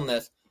we film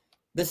this.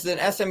 This is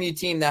an SMU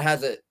team that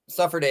has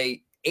suffered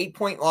a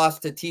 8-point loss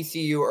to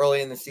TCU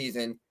early in the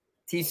season.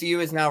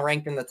 TCU is now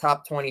ranked in the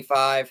top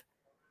 25.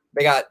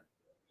 They got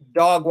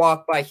dog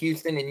walked by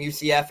Houston and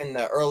UCF in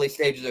the early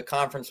stages of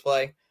conference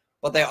play.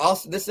 But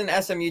this is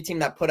an SMU team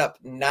that put up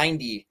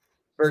 90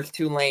 versus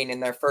Tulane in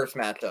their first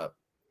matchup.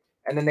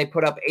 And then they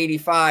put up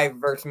 85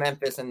 versus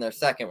Memphis in their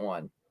second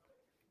one.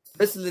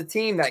 This is a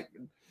team that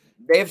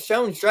they have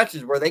shown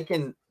stretches where they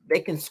can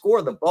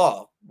score the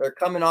ball. They're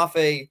coming off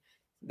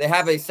they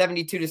have a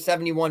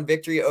 72-71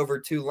 victory over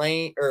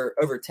Tulane or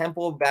over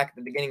Temple back at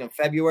the beginning of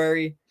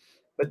February.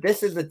 But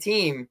this is a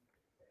team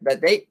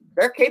that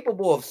they're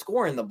capable of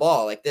scoring the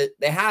ball. Like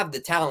they have the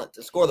talent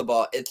to score the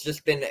ball. It's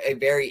just been a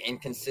very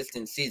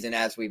inconsistent season,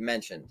 as we've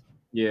mentioned.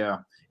 Yeah.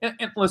 And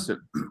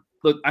listen,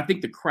 look, I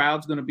think the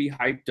crowd's going to be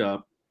hyped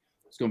up.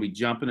 It's going to be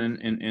jumping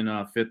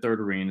in Fifth Third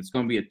Arena. It's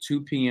going to be a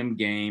 2 p.m.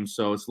 game,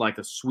 so it's like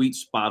a sweet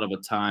spot of a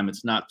time.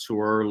 It's not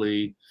too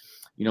early.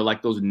 You know,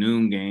 like those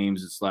noon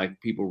games, it's like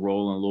people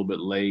rolling a little bit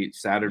late.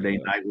 Saturday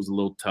night was a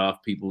little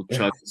tough. People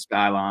chugged the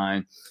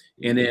skyline.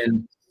 And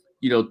then,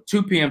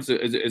 2 p.m.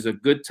 is a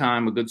good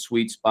time, a good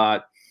sweet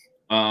spot.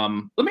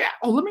 Let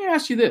me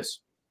ask you this.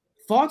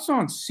 Thoughts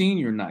on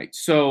senior night?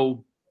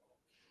 So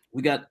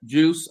we got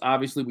Juice.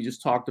 Obviously, we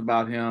just talked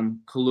about him.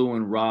 Kalu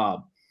and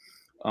Rob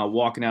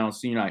walking out on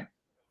senior night.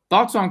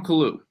 Thoughts on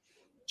Kalu,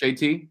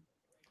 JT?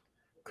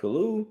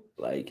 Kalu,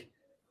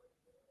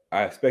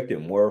 I expected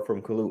more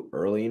from Kalu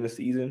early in the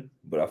season,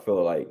 but I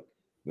feel like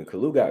when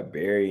Kalu got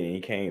buried and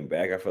he came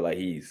back, I feel like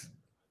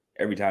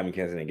every time he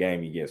comes in the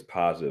game, he gets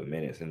positive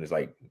minutes, and it's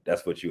like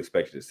that's what you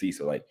expected to see.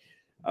 So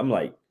I'm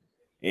like,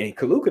 and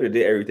Kalu could have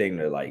did everything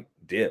to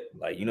dip,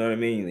 you know what I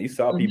mean? You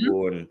saw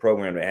people in the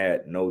program that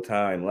had no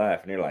time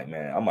left, and they're like,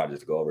 man, I might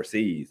just go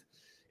overseas,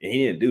 and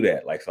he didn't do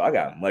that. So I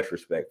got much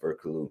respect for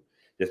Kalu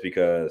just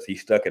because he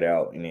stuck it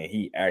out, and then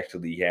he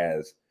actually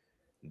has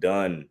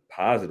done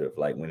positive.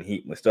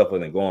 When stuff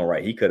wasn't going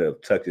right, he could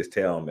have tucked his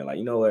tail and been like,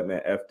 you know what,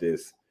 man, F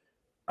this,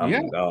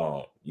 I'm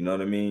gone. You know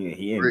what I mean? And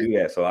he didn't do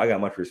that. So I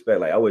got much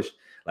respect. I wish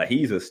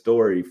he's a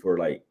story for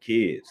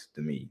kids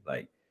to me.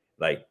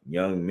 Like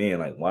young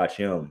men, watch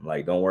him.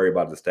 Don't worry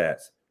about the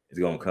stats. It's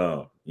gonna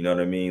come. You know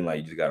what I mean?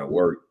 You just gotta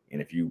work.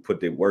 And if you put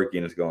the work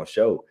in, it's gonna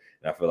show.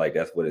 And I feel like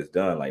that's what it's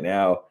done.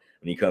 Now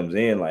when he comes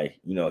in,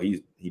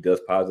 he does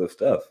positive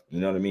stuff.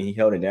 You know what I mean? He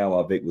held it down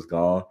while Vic was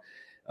gone.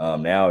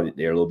 Now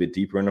they're a little bit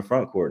deeper in the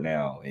front court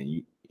now,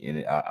 and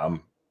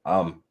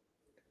I'm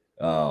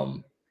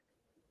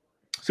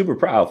super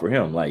proud for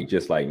him. Man,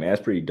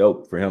 it's pretty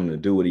dope for him to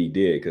do what he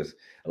did, because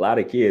a lot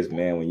of kids,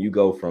 man, when you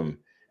go from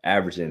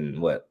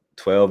averaging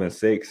 12 and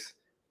 6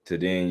 to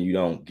then you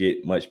don't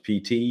get much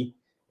PT.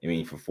 I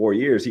mean, for 4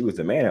 years he was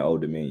the man at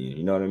Old Dominion.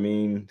 You know what I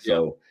mean? Yeah.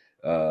 So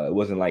it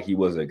wasn't like he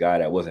was a guy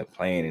that wasn't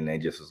playing and they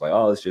just was like,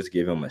 oh, let's just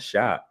give him a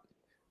shot.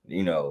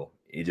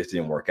 It just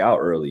didn't work out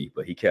early,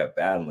 but he kept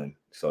battling.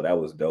 So that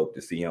was dope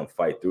to see him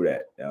fight through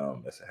that.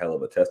 That's a hell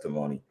of a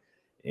testimony.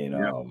 And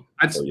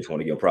so just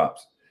want to give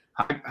props.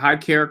 High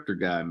character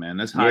guy, man.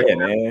 That's high. Yeah,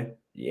 man.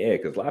 Yeah,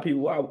 because a lot of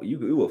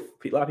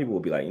people will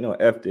be like,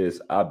 F this.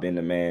 I've been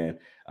the man.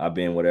 I've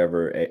been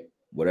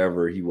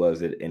whatever he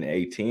was in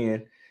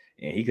A10.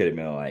 And he could have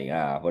been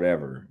like,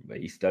 whatever. But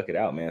he stuck it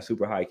out, man.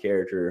 Super high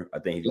character. I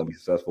think he's going to be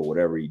successful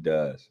whatever he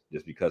does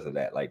just because of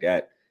that. Like,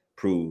 that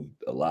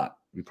proved a lot.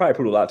 He probably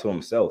proved a lot to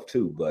himself,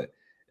 too. But,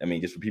 I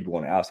mean, just for people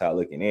on the outside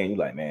looking in, you're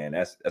like, man,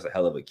 that's a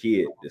hell of a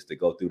kid just to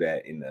go through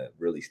that and to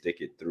really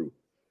stick it through.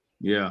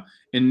 Yeah.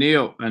 And,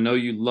 Neil, I know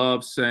you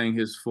love saying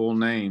his full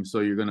name, so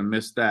you're going to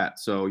miss that.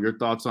 So your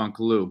thoughts on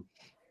Kalu?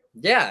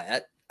 Yeah,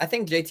 I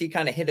think JT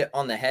kind of hit it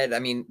on the head. I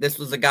mean, this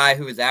was a guy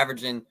who was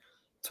averaging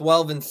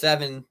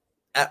 12-7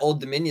 at Old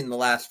Dominion the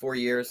last 4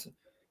 years.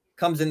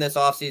 Comes in this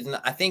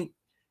offseason. I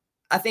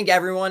think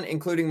everyone,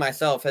 including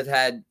myself, has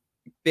had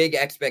big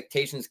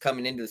expectations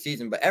coming into the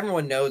season, but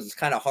everyone knows it's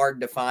kind of hard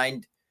to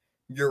find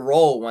your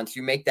role once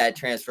you make that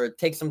transfer. It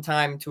takes some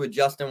time to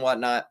adjust and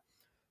whatnot.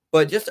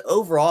 But just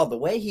overall, the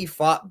way he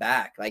fought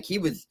back, like he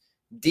was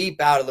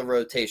deep out of the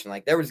rotation.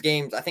 Like there was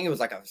games, I think it was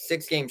like a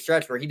 6-game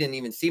stretch where he didn't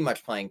even see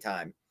much playing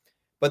time.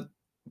 But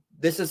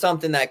this is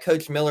something that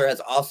Coach Miller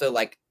has also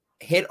like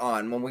hit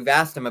on when we've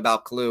asked him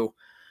about Kalu.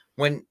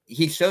 When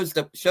he shows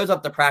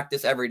up to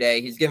practice every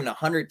day, he's given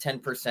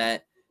 110%.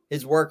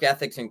 His work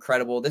ethic's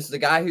incredible. This is a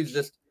guy who's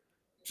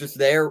just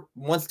there,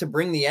 wants to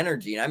bring the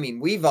energy. And I mean,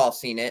 we've all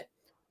seen it,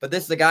 but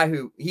this is a guy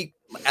who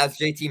as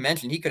JT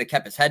mentioned, he could have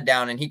kept his head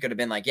down and he could have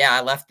been like, yeah,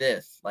 I left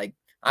this. Like,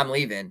 I'm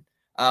leaving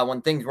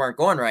when things weren't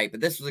going right.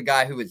 But this was a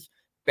guy who was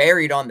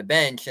buried on the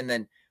bench. And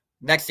then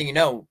next thing you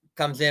know,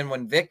 comes in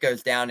when Vic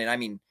goes down. And I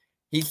mean,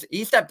 he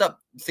stepped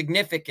up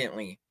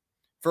significantly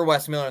for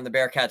Wes Miller and the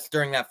Bearcats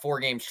during that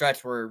 4-game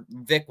stretch where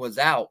Vic was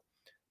out.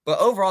 But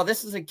overall,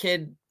 this is a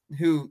kid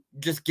who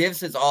just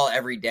gives his all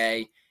every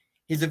day.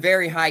 He's a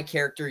very high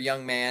character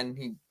young man.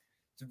 He's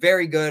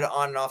very good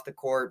on and off the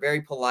court,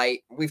 very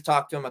polite. We've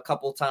talked to him a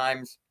couple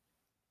times,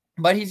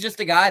 but he's just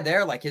a guy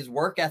there. Like his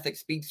work ethic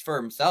speaks for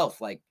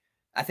himself. Like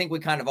I think we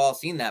kind of all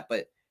seen that,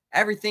 but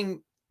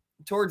everything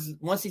towards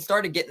once he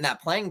started getting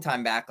that playing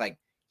time back, like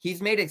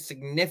he's made a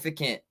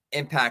significant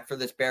impact for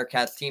this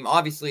Bearcats team.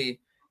 Obviously,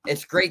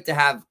 it's great to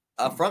have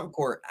a front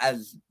court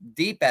as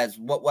deep as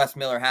what Wes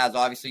Miller has.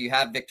 Obviously, you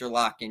have Victor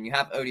Locken, you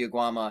have Odi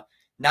Aguama.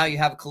 Now you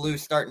have Kalu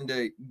starting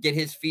to get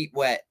his feet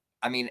wet.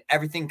 I mean,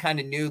 everything kind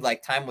of knew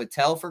like time would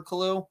tell for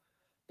Kalu,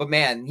 but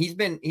man, he's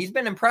been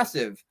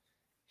impressive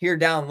here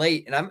down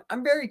late, and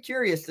I'm very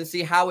curious to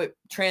see how it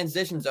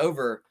transitions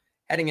over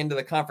heading into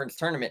the conference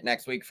tournament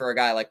next week for a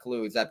guy like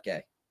Kalu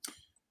Zepke.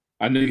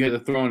 I knew you had to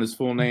throw in his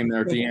full name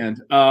there at the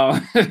end.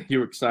 You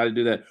were excited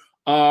to do that.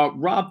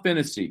 Rob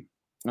Finnessy,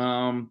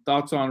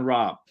 thoughts on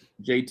Rob?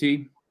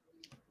 JT?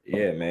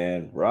 Yeah,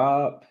 man.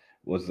 Rob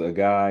was a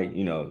guy,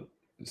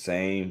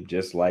 same,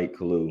 just like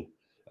Kalu.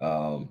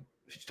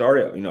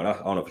 Started, I don't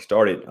know if he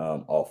started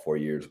all 4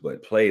 years,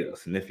 but played a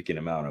significant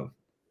amount of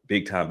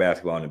big-time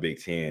basketball in the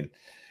Big Ten.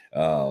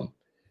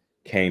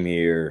 Came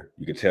here,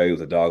 you could tell he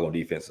was a dog on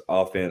defense.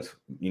 Offense,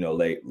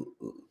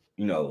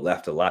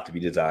 left a lot to be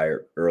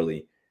desired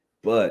early.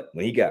 But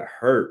when he got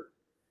hurt,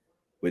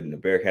 when the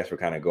Bearcats were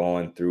kind of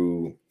going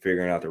through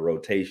figuring out the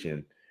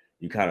rotation,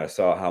 you kind of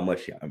saw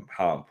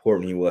how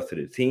important he was to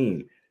the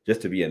team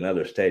just to be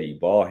another steady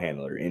ball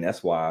handler. And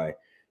that's why,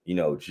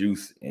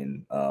 Juice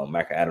and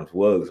Michael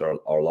Adams-Wuggs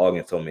are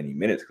logging so many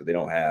minutes because they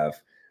don't have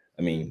 –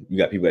 you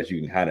got people that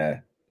you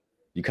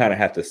kind of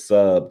have to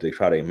sub to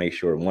try to make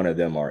sure one of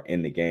them are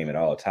in the game at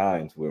all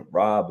times. When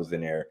Rob was in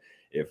there,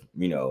 if,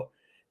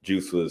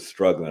 Juice was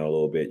struggling a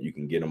little bit, you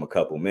can get him a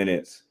couple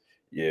minutes.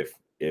 If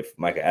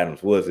Michael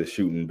Adams-Wuggs is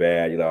shooting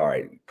bad, you're like, all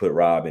right, put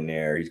Rob in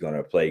there. He's going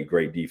to play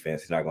great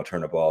defense. He's not going to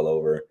turn the ball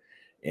over,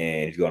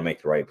 and he's going to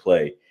make the right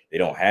play. They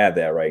don't have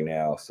that right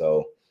now.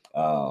 So,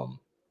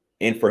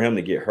 and for him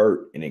to get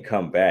hurt and then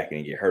come back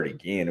and get hurt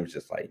again, it was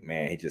just like,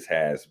 man, he just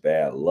has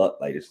bad luck.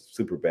 Like, it's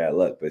super bad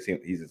luck. But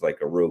he's just like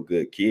a real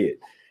good kid,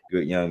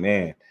 good young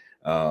man.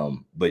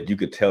 But you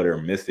could tell they're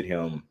missing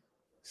him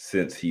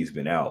since he's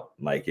been out.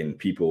 Like, and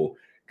people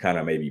kind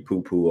of maybe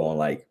poo-poo on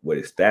like what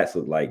his stats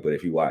look like. But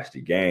if you watch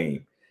the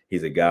game,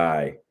 he's a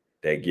guy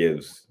that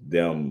gives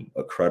them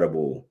a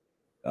credible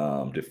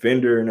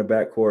defender in the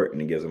backcourt, and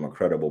he gives them a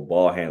credible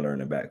ball handler in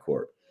the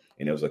backcourt.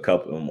 And it was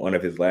one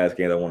of his last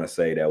games, I want to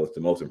say, that was the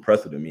most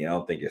impressive to me. I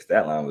don't think his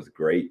stat line was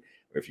great,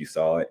 or if you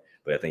saw it,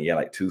 but I think he had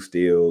like 2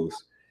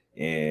 steals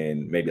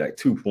and maybe like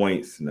 2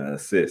 points and an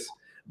assist.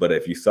 But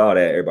if you saw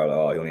that, everybody,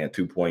 he only had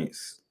 2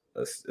 points,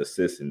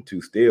 assists, and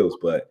 2 steals.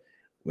 But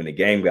when the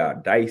game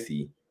got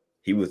dicey,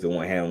 he was the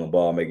one handling the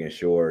ball, making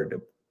sure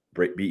to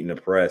beating the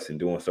press and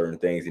doing certain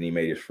things, and he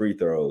made his free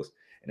throws.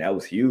 And that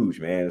was huge,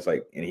 man. It's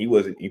like, and he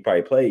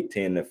probably played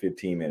 10 to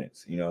 15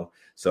 minutes,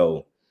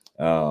 So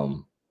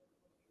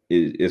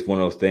it's one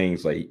of those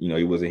things like,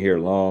 he wasn't here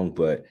long,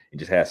 but he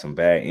just had some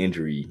bad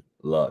injury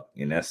luck.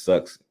 And that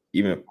sucks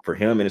even for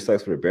him, and it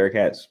sucks for the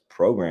Bearcats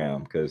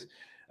program because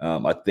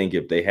I think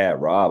if they had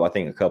Rob, I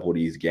think a couple of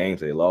these games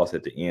they lost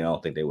at the end, I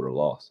don't think they would have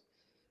lost.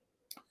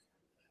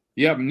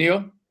 Yeah,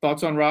 Neil,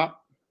 thoughts on Rob?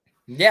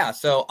 Yeah,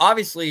 so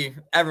obviously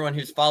everyone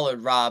who's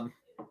followed Rob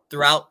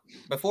throughout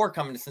before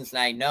coming to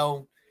Cincinnati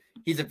know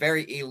he's a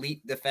very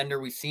elite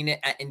defender. We've seen it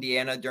at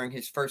Indiana during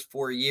his first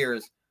 4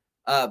 years.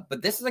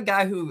 But this is a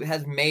guy who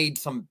has made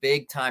some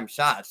big-time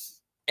shots.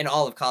 in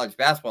all of college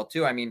basketball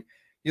too. I mean,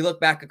 you look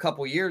back a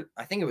couple years,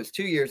 I think it was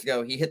 2 years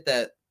ago, he hit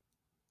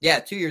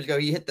 2 years ago,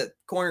 he hit the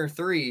corner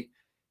three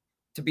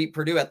to beat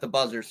Purdue at the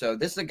buzzer. So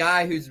this is a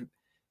guy who's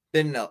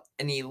been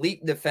an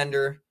elite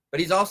defender, but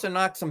he's also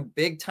knocked some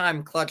big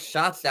time clutch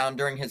shots down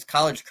during his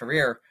college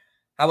career.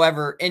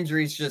 However,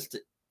 injuries just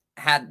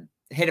had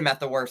hit him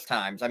at the worst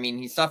times. I mean,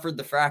 he suffered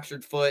the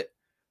fractured foot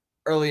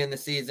early in the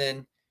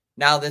season.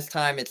 Now this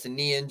time it's a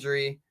knee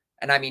injury.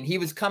 And I mean, he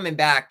was coming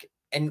back,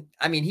 and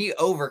I mean, he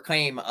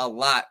overcame a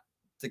lot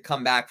to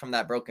come back from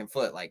that broken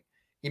foot. Like,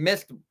 he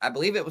missed, I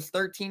believe it was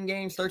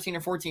 13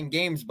 or 14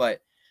 games,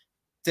 but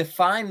to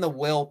find the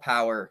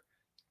willpower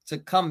to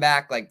come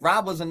back, like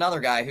Rob was another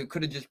guy who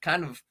could have just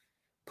kind of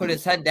put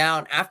his head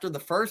down after the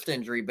first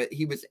injury, but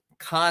he was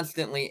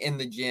constantly in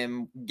the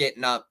gym,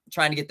 getting up,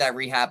 trying to get that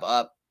rehab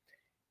up,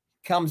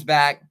 comes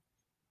back,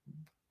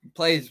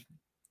 plays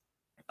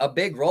a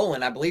big role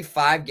in, I believe,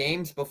 5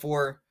 games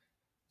before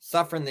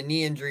suffering the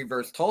knee injury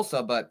versus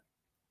Tulsa. But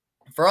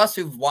for us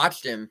who've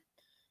watched him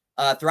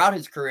throughout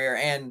his career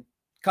and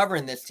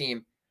covering this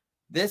team,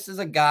 this is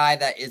a guy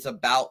that is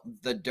about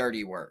the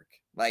dirty work.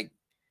 Like,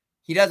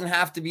 he doesn't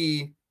have to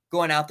be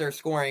going out there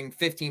scoring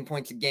 15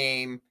 points a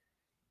game,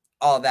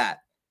 all that.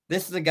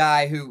 This is a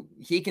guy who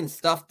he can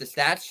stuff the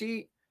stat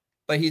sheet,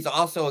 but he's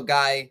also a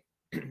guy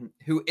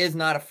who is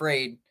not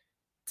afraid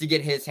to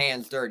get his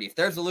hands dirty. If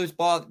there's a loose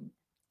ball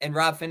and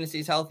Rob Phinisee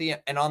is healthy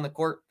and on the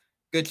court,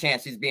 good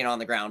chance he's being on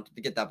the ground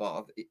to get that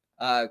ball.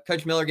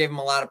 Coach Miller gave him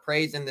a lot of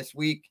praise in this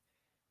week.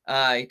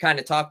 He kind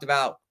of talked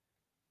about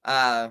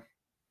how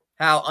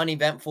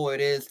uneventful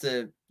it is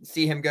to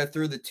see him go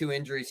through the 2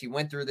 injuries he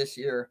went through this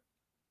year.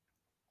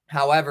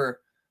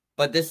 However,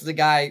 but this is a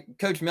guy,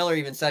 Coach Miller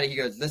even said it, he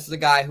goes, this is a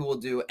guy who will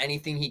do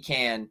anything he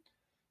can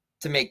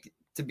to make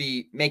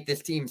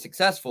this team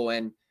successful.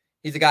 And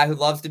he's a guy who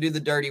loves to do the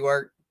dirty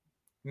work,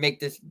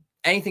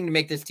 anything to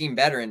make this team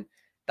better. And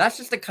that's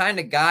just the kind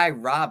of guy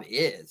Rob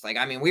is. Like,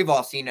 I mean, we've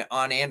all seen it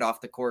on and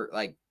off the court.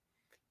 Like,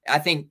 I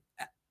think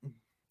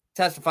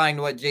testifying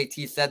to what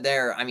JT said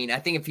there, I mean, I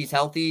think if he's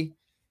healthy,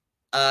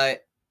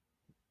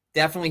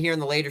 definitely here in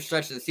the later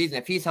stretch of the season,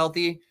 if he's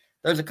healthy,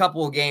 there's a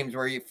couple of games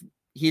where if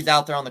he's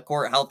out there on the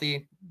court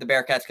healthy, the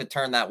Bearcats could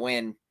turn that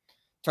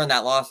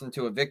loss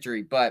into a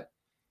victory. But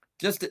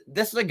just,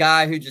 this is a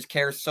guy who just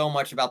cares so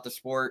much about the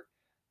sport.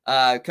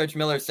 Coach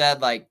Miller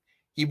said, like,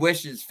 he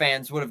wishes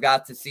fans would have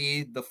got to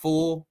see the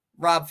full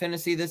Rob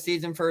Phinisee this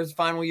season for his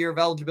final year of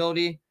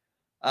eligibility.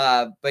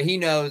 But he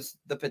knows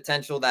the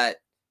potential that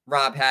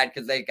Rob had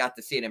because they got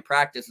to see it in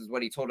practice, is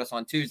what he told us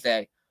on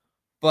Tuesday.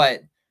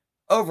 But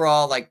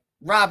overall, like,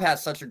 Rob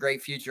has such a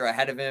great future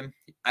ahead of him.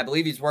 I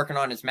believe he's working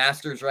on his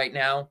master's right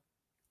now,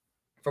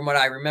 from what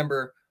I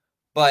remember.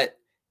 But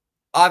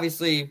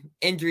obviously,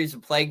 injuries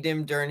have plagued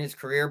him during his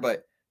career,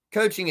 but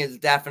coaching is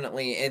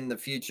definitely in the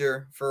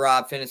future for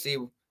Rob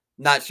Phinisee.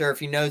 Not sure if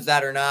he knows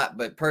that or not,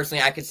 but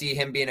personally, I could see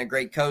him being a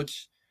great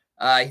coach.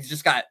 He's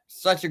just got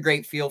such a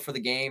great feel for the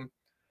game.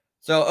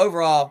 So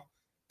overall,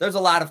 there's a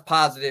lot of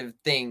positive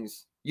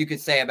things you could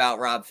say about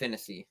Rob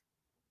Phinisee.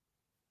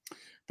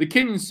 The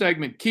Kenyon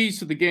segment, Keys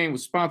to the Game,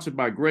 was sponsored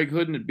by Greg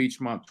Hooden at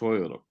Beachmont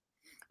Toyota.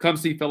 Come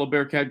see fellow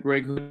Bearcat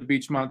Greg Hooden at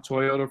Beachmont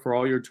Toyota for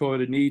all your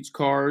Toyota needs,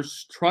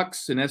 cars,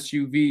 trucks, and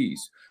SUVs.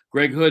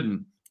 Greg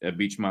Hooden at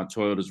Beachmont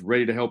Toyota is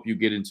ready to help you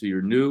get into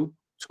your new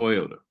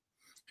Toyota.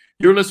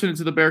 You're listening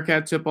to the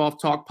Bearcat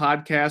Tip-Off Talk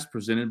podcast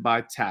presented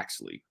by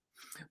Taxley.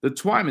 The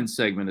Twyman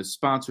segment is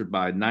sponsored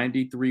by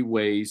 93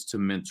 Ways to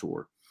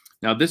Mentor.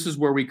 Now, this is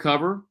where we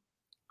cover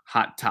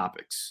hot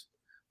topics.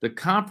 The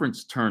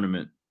conference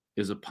tournament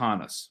is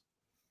upon us,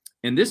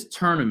 and this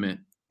tournament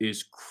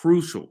is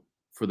crucial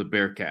for the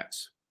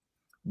Bearcats.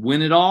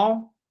 Win it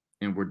all,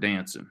 and we're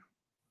dancing.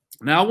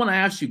 Now, I want to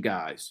ask you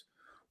guys,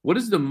 what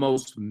is the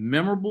most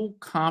memorable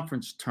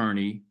conference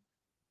tourney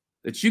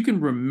that you can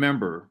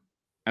remember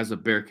as a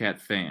Bearcat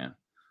fan?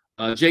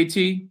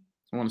 JT,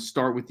 I want to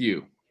start with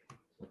you.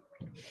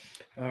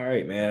 All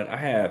right, man. I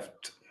have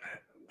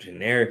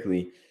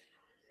generically,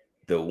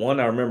 the one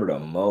I remember the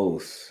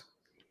most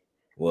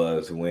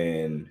was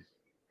when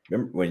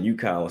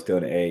UConn was still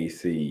in the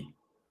AAC,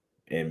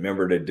 and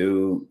remember the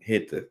dude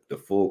hit the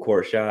full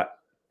court shot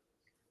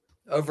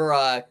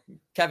over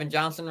Kevin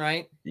Johnson,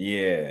 right?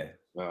 Yeah.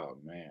 Oh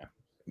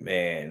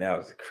man, that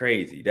was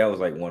crazy. That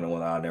was like one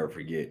I'll never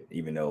forget.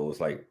 Even though it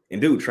was like,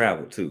 and dude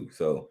traveled too,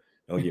 so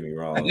don't get me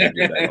wrong. He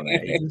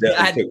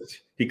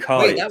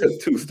caught it.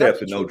 Took 2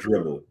 steps and no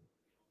dribble.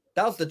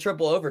 That was the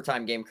triple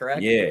overtime game,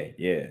 correct? Yeah.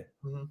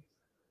 Mm-hmm.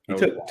 He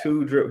took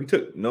 2 dribble. He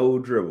took no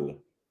dribble.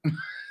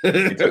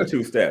 He took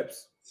 2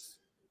 steps.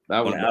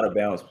 That was an out of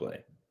bounds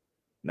play.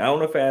 Not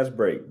on a fast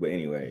break, but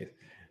anyways,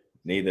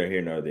 neither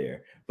here nor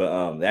there.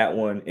 But that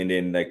one, and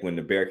then like when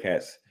the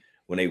Bearcats,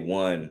 when they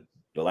won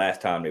the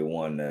last time they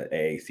won the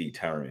AAC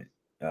tournament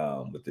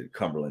with the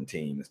Cumberland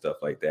team and stuff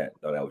like that.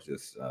 So that was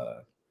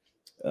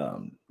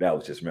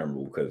just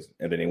memorable because,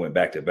 and then they went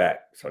back to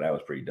back, so that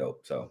was pretty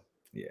dope. So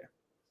yeah.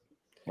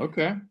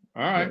 Okay.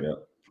 All right. Yeah.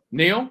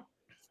 Neil?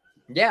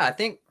 Yeah, I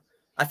think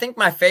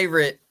my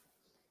favorite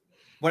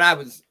when I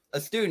was a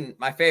student,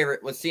 my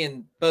favorite was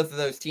seeing both of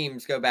those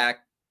teams go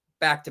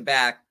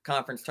back-to-back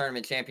conference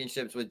tournament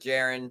championships with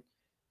Jaron,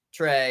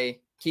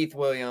 Trey, Keith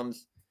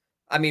Williams.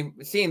 I mean,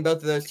 seeing both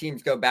of those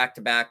teams go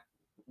back-to-back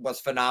was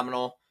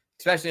phenomenal,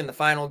 especially in the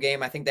final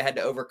game. I think they had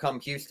to overcome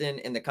Houston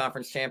in the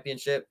conference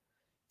championship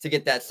to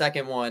get that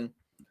second one.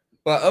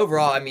 But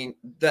overall, I mean,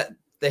 the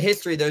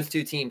history those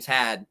two teams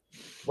had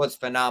was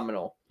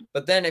phenomenal.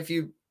 But then if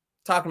you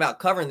talking about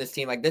covering this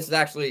team, like this is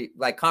actually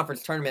like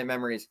conference tournament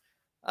memories.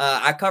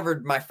 I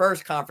covered my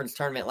first conference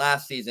tournament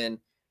last season.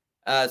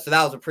 So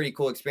that was a pretty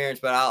cool experience,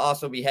 but I'll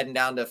also be heading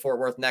down to Fort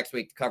Worth next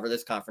week to cover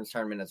this conference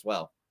tournament as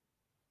well.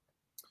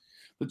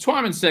 The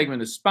Twyman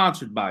segment is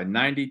sponsored by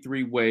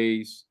 93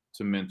 Ways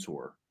to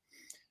Mentor.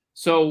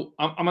 So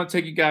I'm going to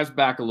take you guys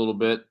back a little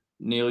bit.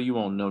 Neil, you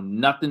won't know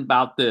nothing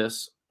about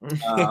this. I'm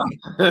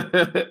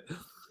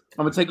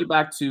going to take you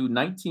back to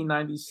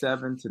 1997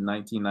 to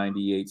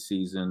 1998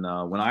 season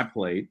when I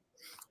played.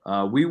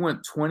 We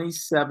went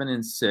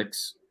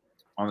 27-6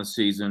 on the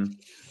season,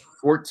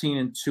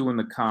 14-2 in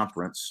the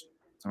conference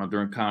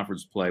during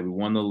conference play. We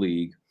won the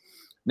league.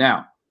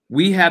 Now,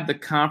 we had the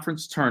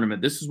conference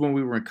tournament. This is when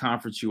we were in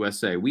Conference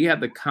USA. We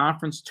had the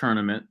conference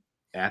tournament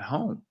at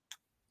home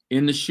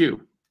in the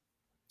shoe.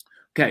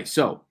 Okay,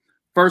 so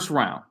first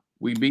round,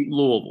 we beat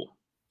Louisville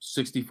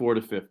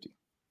 64-50.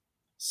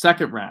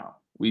 Second round,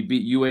 we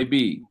beat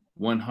UAB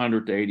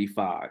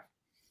 100-85.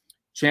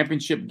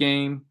 Championship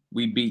game,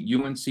 we beat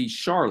UNC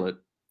Charlotte.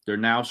 They're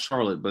now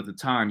Charlotte, but at the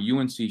time,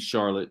 UNC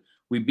Charlotte,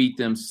 we beat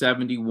them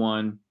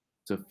 71-57.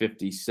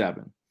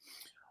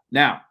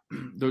 Now,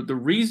 the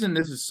reason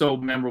this is so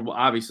memorable,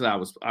 obviously I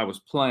was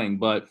playing,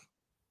 but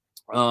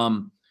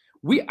I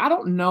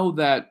don't know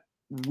that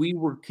we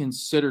were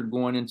considered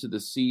going into the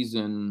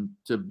season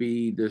to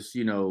be this,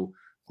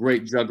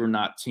 great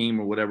juggernaut team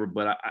or whatever.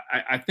 But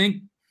I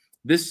think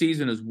this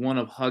season is one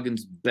of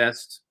Huggins'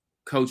 best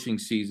coaching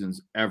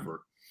seasons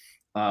ever.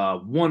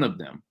 One of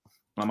them.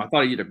 I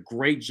thought he did a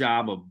great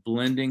job of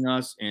blending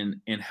us and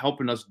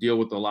helping us deal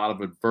with a lot of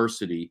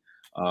adversity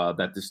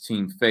that this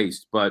team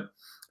faced. But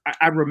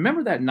I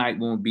remember that night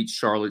when we beat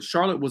Charlotte.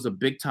 Charlotte was a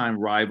big-time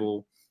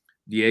rival.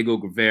 Diego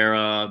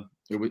Guevara.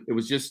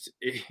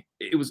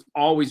 It was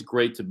always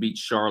great to beat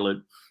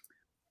Charlotte.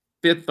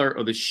 Fifth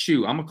or the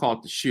shoe. I'm gonna call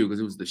it the shoe because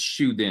it was the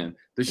shoe then.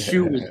 The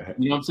shoe was,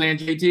 you know what I'm saying,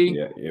 JT?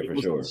 Yeah,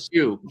 for sure. The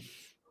shoe.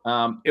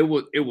 It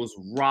was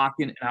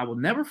rocking, and I will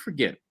never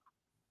forget.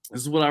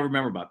 This is what I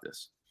remember about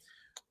this.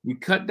 We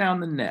cut down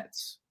the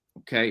nets,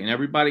 okay, and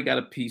everybody got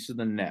a piece of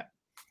the net.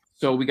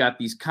 So we got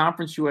these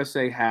Conference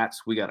USA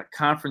hats. We got a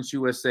Conference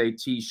USA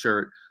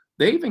T-shirt.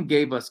 They even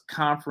gave us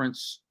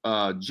conference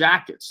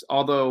jackets,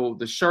 although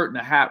the shirt and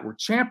the hat were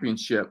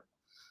championship.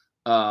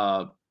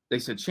 They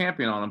said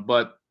champion on them,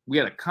 but we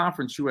had a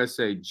Conference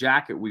USA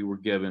jacket we were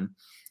given.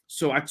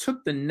 So I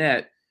took the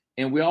net,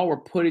 and we all were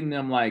putting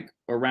them like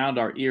around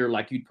our ear,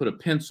 like you'd put a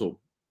pencil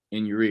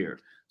in your ear.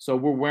 So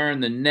we're wearing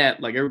the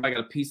net, like everybody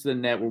got a piece of the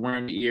net. We're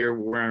wearing the ear.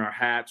 We're wearing our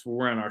hats. We're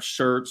wearing our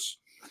shirts,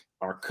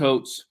 our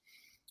coats.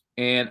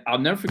 And I'll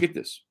never forget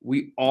this.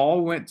 We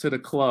all went to the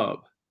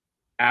club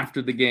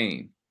after the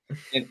game,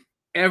 and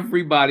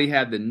everybody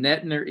had the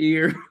net in their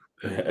ear.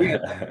 We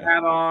had the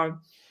hat on.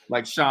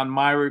 Like Sean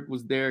Myrick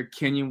was there.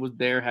 Kenyon was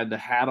there, had the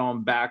hat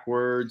on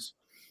backwards.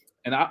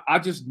 And I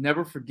just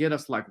never forget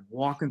us like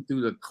walking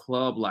through the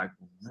club like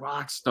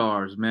rock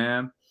stars,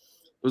 man.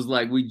 It was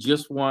like we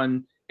just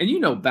won.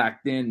 And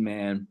back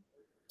then,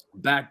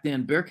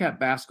 Bearcat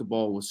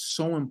basketball was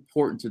so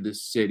important to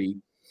this city.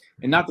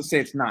 And not to say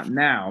it's not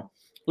now.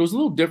 It was a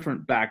little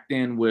different back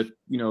then with,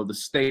 the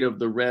state of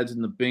the Reds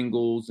and the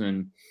Bengals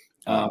and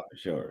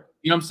sure.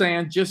 You know what I'm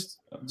saying? Just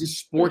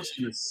sports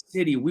in the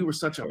city. We were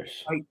such a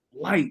bright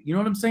light. You know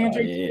what I'm saying,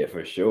 Jay? Yeah,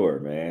 for sure,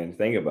 man.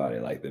 Think about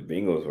it. Like the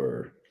Bengals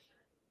were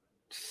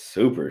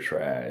super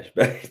trash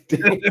back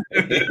then.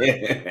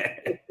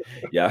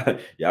 y'all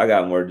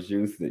got more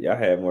juice y'all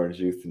had more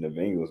juice than the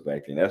Bengals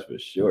back then. That's for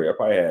sure. Y'all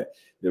probably had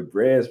the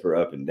Breads were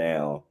up and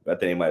down, but I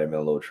think they might have been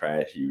a little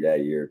trashy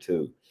that year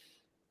too.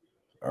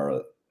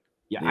 Or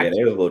they was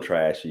a little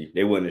trashy.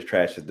 They weren't as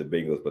trash as the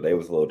Bengals, but they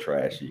was a little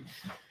trashy.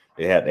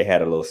 They had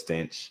a little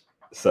stench.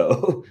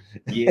 So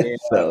yeah.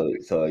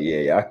 so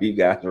yeah, you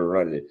guys were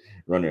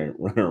running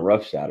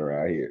roughshod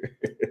around here.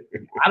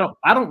 I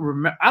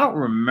don't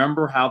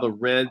remember how the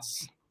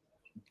Reds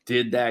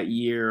did that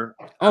year.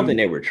 I don't think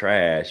they were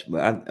trash,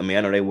 but I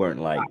know they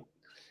weren't like.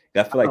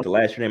 I feel like the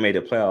last year they made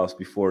the playoffs.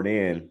 Before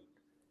then,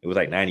 it was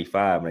like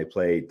 95 when they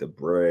played the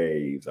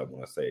Braves. I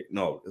want to say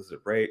no, this is the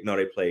Braves. No,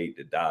 they played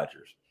the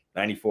Dodgers.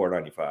 94,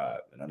 95,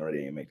 and I know they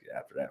didn't make it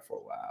after that for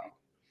a while.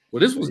 Well,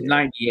 this was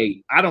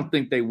 98. I don't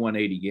think they won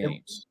 80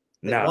 games.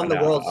 They won the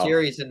World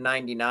Series in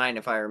 99,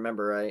 if I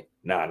remember right.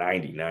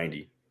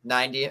 90.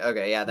 90?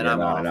 Okay, yeah, then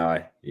I'm off.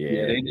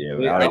 Yeah.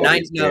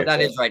 90, no,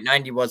 that is right.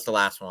 90 was the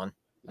last one.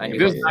 If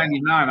it was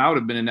 99, I would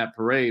have been in that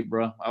parade,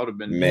 bro. I would have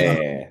been.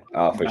 Man,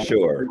 for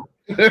sure.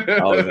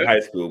 I was in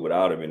high school, but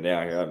I would have been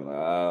down here.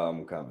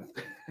 I'm coming.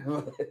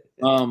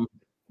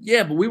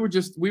 Yeah, but we were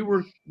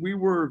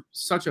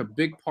such a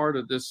big part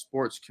of this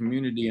sports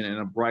community and in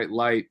a bright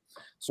light.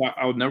 So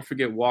I would never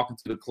forget walking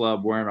to the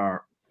club wearing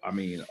our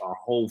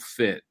whole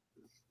fit.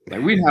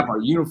 Like we'd have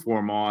our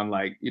uniform on,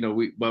 like,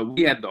 but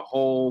we had the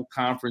whole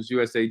Conference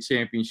USA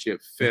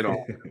Championship fit on.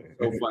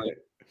 So funny.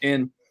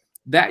 And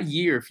that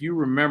year, if you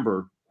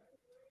remember,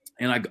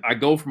 and I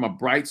go from a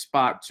bright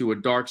spot to a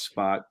dark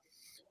spot,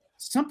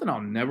 something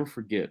I'll never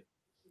forget.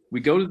 We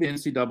go to the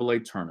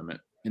NCAA tournament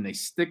and they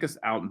stick us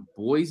out in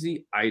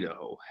Boise,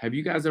 Idaho. Have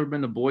you guys ever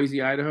been to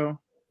Boise, Idaho?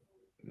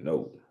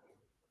 No.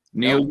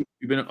 Neil,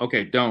 you've been?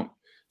 Okay, don't.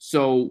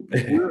 So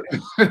we're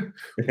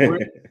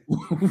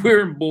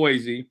in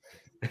Boise.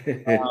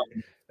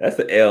 That's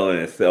an L in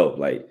itself.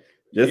 Like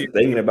just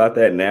thinking about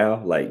that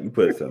now, like you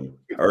put some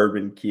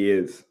urban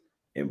kids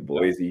in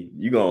Boise,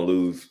 you're gonna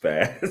lose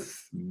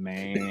fast.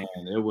 Man,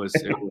 it was.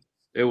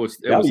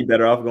 Y'all be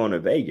better off going to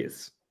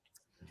Vegas.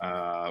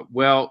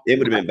 Well, it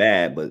would have been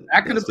bad, but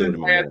that could have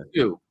been bad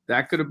too.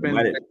 That could have been.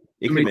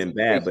 It could have been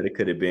bad, but it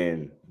could have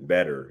been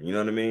better. You know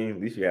what I mean? At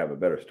least you have a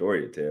better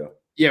story to tell.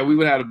 Yeah, we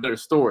would have a better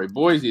story.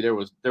 Boise, there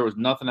was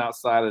nothing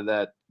outside of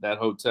that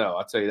hotel.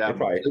 I'll tell you that. It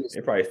probably closed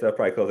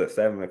at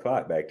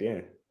 7:00 back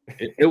then.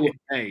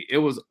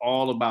 It was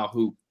all about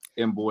hoop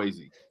in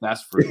Boise.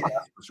 That's for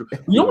sure.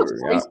 You know what's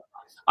crazy?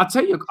 I'll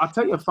tell you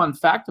a fun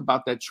fact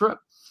about that trip.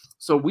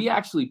 So we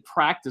actually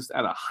practiced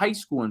at a high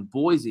school in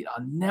Boise.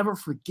 I'll never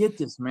forget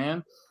this,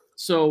 man.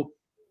 So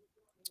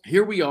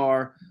here we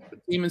are, the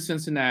team in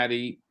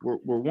Cincinnati.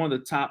 We're one of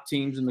the top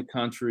teams in the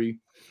country.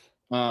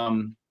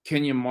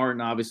 Kenyon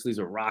Martin obviously is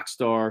a rock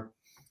star.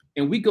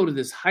 And we go to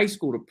this high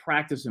school to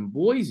practice in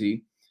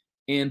Boise,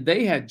 and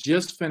they had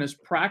just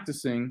finished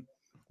practicing,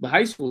 the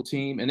high school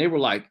team, and they were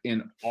like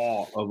in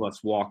awe of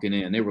us walking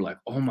in. They were like,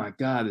 oh my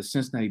God, the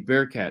Cincinnati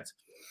Bearcats.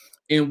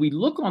 And we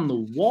look on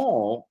the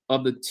wall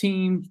of the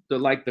team,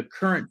 the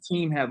current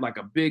team had like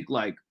a big,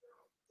 like,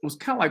 it was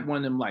kind of like one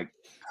of them like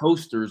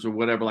posters or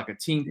whatever, like a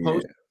team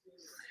poster. Yeah.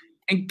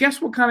 And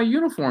guess what kind of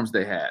uniforms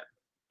they had?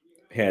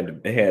 Had the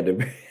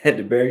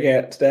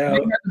Bearcat style. They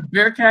had the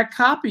Bearcat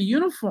copy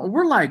uniform.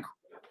 We're like,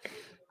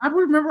 I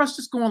remember us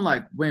just going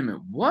like, wait a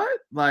minute, what?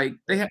 Like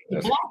they had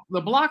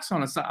the blocks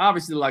on the side.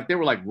 Obviously, like they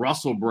were like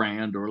Russell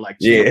brand or like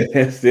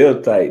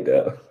still tight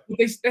though.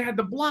 They had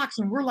the blocks,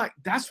 and we're like,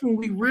 that's when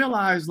we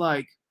realized,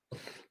 like,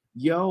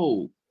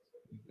 yo,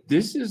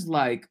 this is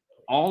like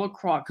all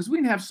across, because we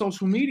didn't have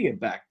social media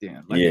back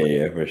then. Like,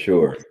 for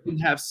sure. We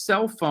didn't have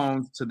cell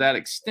phones to that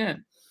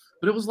extent,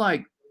 but it was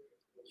like,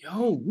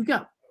 yo, we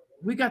got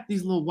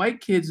these little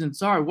white kids in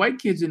Boise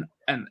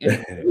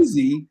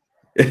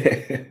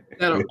that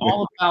are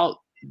all about,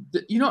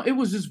 it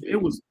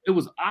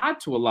was odd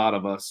to a lot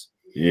of us.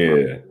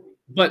 Yeah.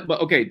 But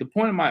okay, the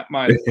point of my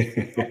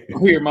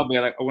here, my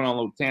bad, I went on a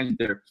little tangent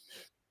there.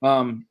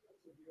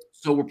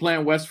 So we're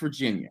playing West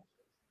Virginia,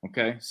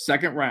 okay,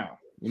 second round.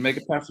 We make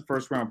it past the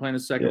first round, playing the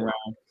second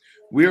round.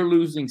 We're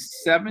losing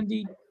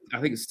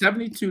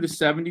 72 to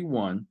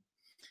 71.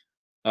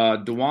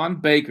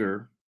 DeJuan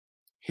Baker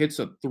hits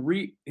a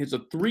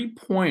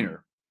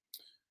three-pointer.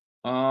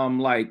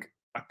 I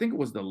think it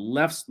was the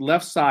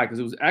left side, because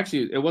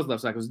it was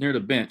left side. It was near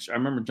the bench. I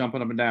remember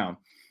jumping up and down.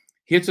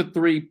 Hits a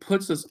three,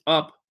 puts us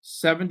up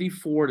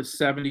 74 to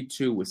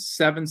 72 with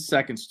 7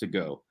 seconds to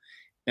go.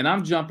 And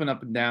I'm jumping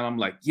up and down. I'm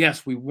like,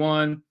 yes, we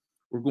won.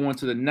 We're going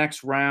to the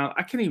next round.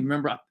 I can't even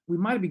remember. We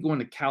might be going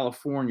to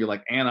California,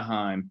 like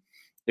Anaheim,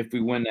 if we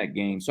win that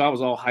game. So I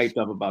was all hyped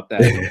up about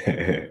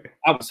that.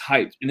 I was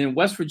hyped. And then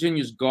West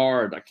Virginia's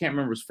guard, I can't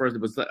remember his first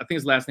name, but I think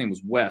his last name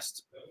was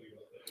West.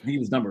 He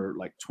was number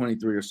like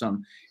 23 or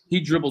something.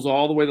 He dribbles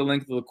all the way the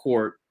length of the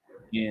court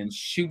and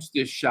shoots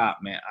this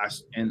shot, man.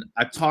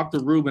 I talked to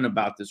Ruben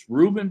about this.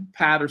 Ruben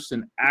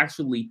Patterson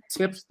actually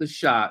tips the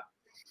shot,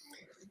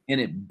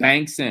 and it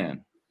banks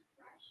in.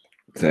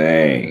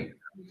 Dang.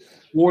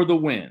 For the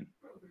win.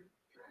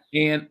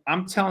 And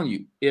I'm telling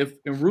you,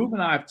 and Rube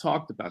and I have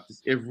talked about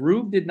this, if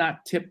Rube did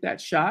not tip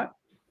that shot,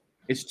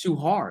 it's too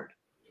hard.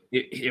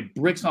 It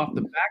bricks off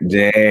the back.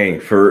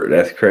 Dang,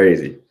 that's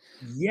crazy.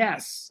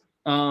 Yes.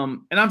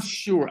 And I'm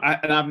sure,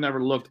 I've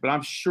never looked, but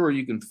I'm sure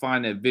you can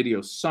find that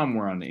video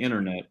somewhere on the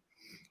internet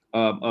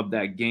of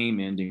that game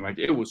ending. Right,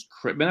 it was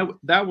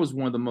that was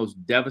one of the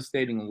most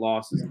devastating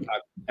losses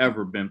I've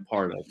ever been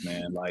part of,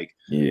 man. Like,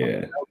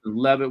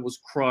 Levitt was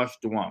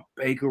crushed, DeJuan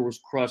Baker was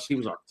crushed. He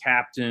was our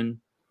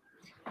captain.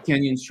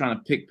 Kenyon's trying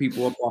to pick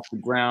people up off the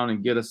ground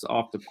and get us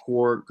off the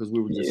court because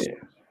we were just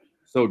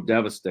so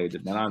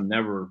devastated, man. I'll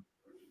never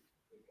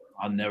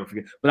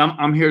forget. But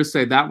I'm here to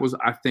say that was,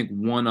 I think,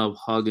 one of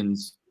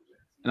Huggins.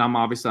 And I'm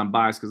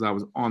biased because I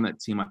was on that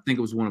team. I think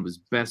it was one of his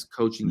best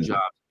coaching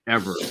jobs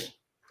ever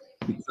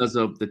because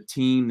of the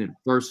team, the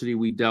adversity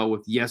we dealt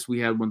with. Yes, we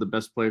had one of the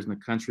best players in the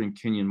country in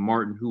Kenyon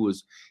Martin,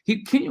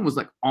 Kenyon was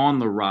like on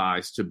the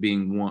rise to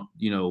being one,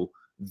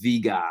 the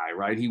guy,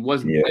 right? He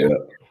wasn't there,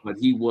 but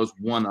he was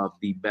one of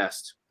the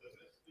best.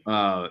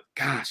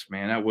 Gosh,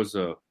 man,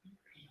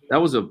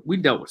 we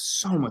dealt with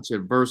so much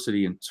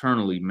adversity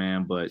internally,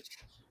 man. But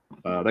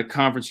That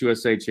Conference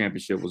USA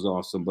championship was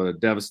awesome, but a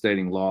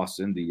devastating loss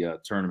in the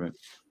tournament.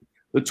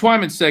 The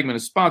Twyman segment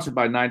is sponsored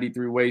by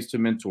 93 Ways to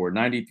Mentor.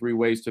 93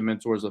 Ways to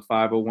Mentor is a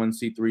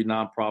 501c3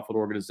 nonprofit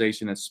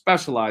organization that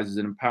specializes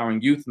in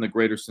empowering youth in the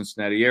greater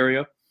Cincinnati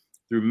area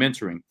through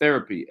mentoring,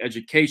 therapy,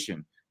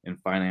 education,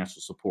 and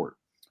financial support.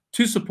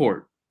 To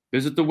support,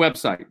 visit the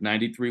website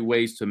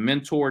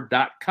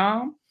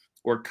 93waystomentor.com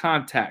or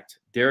contact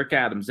Derek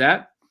Adams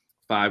at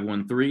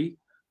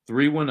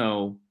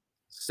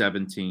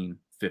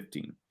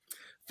 513-310-1715.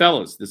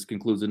 Fellas, this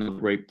concludes another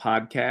great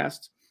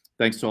podcast.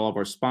 Thanks to all of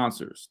our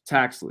sponsors,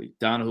 Taxley,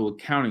 Donahue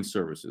Accounting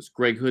Services,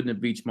 Greg Hood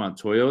and Beachmont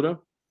Toyota,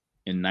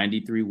 and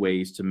 93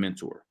 Ways to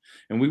Mentor.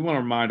 And we want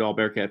to remind all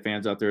Bearcat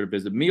fans out there to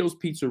visit Meals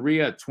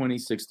Pizzeria at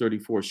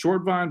 2634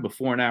 Short Vine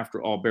before and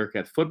after all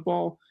Bearcat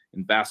football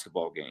and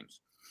basketball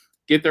games.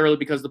 Get there early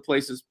because the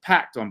place is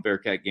packed on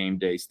Bearcat game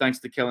days. Thanks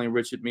to Kelly and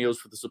Rich at Meals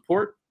for the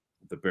support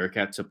of the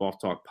Bearcat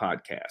Tip-Off Talk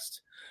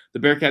podcast. The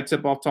Bearcat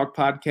Tip-Off Talk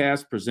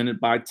podcast presented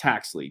by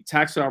Taxley.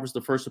 Taxley offers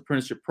the first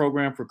apprenticeship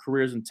program for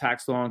careers in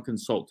tax law and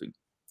consulting.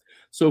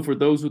 So for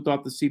those who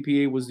thought the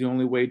CPA was the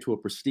only way to a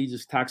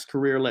prestigious tax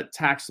career, let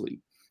Taxley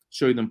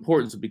show you the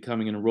importance of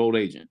becoming an enrolled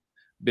agent.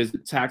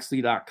 Visit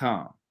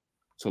taxley.com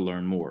to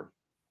learn more.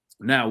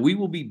 Now, we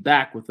will be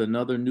back with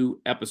another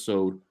new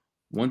episode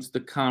once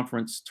the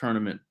conference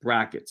tournament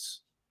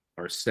brackets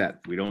are set.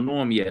 We don't know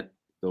them yet.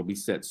 They'll be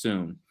set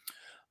soon.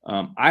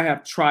 I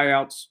have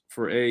tryouts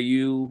for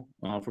AAU,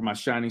 for my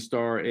Shining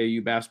Star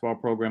AAU basketball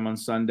program on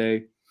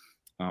Sunday.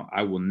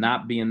 I will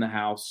not be in the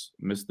house,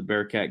 miss the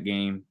Bearcat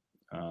game.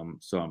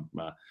 So I'm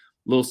a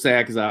little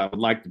sad because I would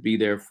like to be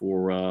there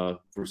for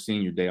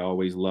senior day. I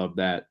always love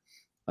that.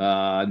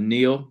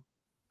 Neil,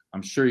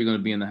 I'm sure you're going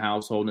to be in the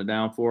house holding it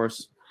down for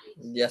us.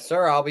 Yes,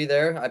 sir. I'll be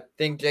there. I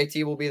think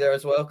JT will be there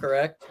as well,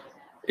 correct?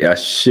 Yeah, I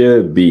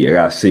should be. I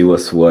gotta see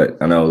what's what.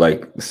 I know,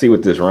 like, see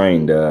what this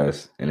rain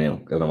does. And then,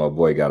 because my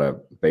boy got a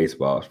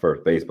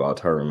first baseball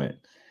tournament.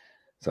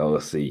 So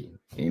let's see.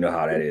 You know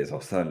how that is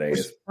on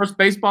Sundays. First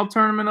baseball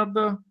tournament of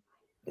the?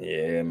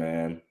 Yeah,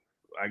 man.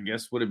 I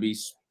guess would it be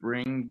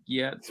spring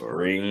yet?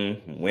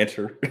 Spring,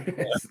 winter.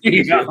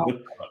 Yeah.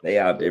 They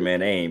out there,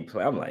 man. They ain't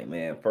play. I'm like,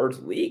 man,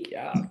 first week,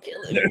 y'all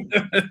killing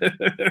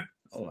it.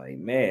 I'm like,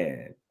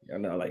 man. Y'all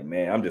know, like,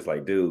 man, I'm just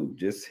like, dude,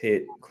 just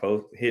hit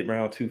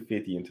around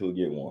 250 until it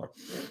get warm.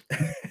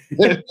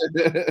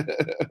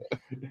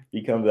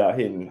 He comes out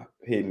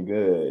hitting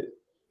good.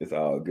 It's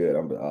all good.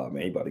 I'm like, oh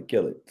man, he about to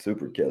kill it,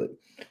 super kill it.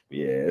 But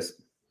yeah, it's,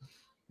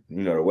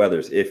 the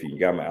weather's iffy. You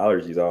got my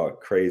allergies all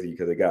crazy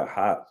because it got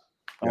hot,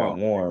 got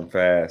warm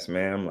fast,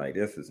 man. I'm like,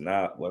 this is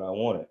not what I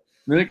wanted.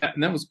 And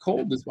that was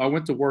cold. I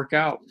went to work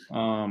out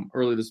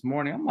early this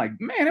morning. I'm like,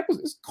 man,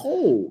 it's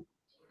cold.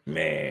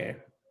 Man,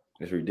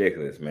 it's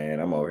ridiculous, man.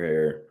 I'm over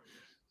here,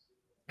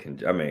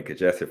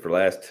 congested for the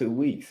last 2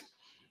 weeks.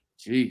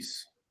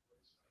 Jeez.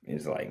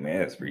 It's like,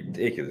 man, it's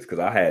ridiculous because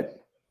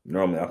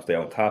normally I'll stay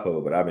on top of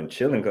it, but I've been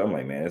chilling because I'm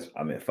like, man,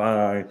 I've been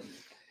fine.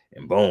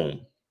 And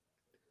boom.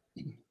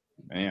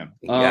 Man.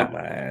 He got my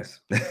ass.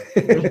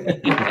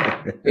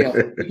 Yeah,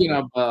 speaking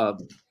of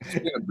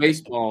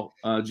baseball,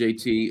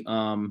 JT,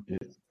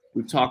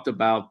 we've talked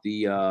about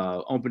the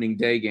opening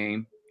day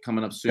game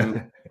coming up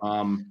soon.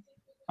 I'm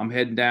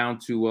heading down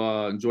to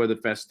enjoy the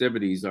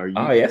festivities. Are you?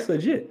 Oh, yeah, that's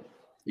legit.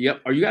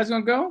 Yep. Are you guys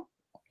gonna go?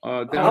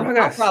 I'll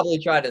probably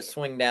try to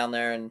swing down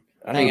there and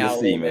hang out. I need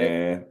to see,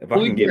 man. If I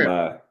can get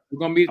we're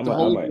gonna meet at the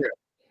Holy Grail.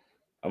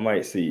 I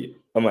might see,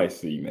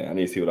 man. I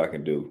need to see what I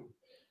can do.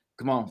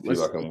 Come on, see if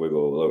I can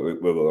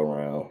wiggle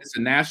around. It's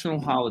a national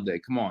holiday.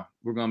 Come on,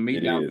 we're gonna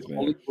meet down at the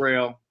Holy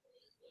Grail,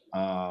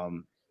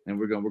 and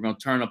we're gonna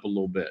turn up a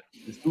little bit,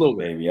 just a little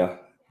bit. Maybe, yeah.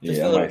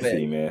 I might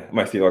see, man. I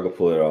might see if I can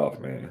pull it off,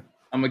 man.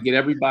 I'm gonna get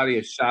everybody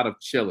a shot of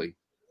chili.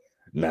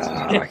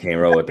 Nah, I can't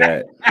roll with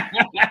that.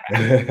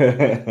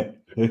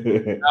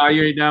 No,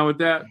 you ain't down with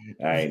that?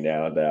 I ain't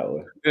down with that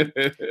one. You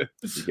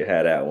can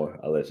have that one.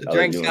 I'll let you. The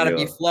drink's got to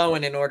be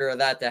flowing in order of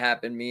that to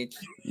happen, Meach.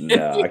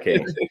 No, I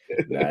can't.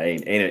 Nah,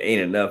 ain't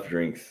enough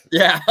drinks.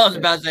 Yeah, I was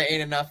about to say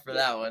ain't enough for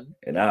that one.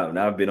 And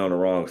I've been on the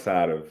wrong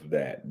side of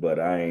that,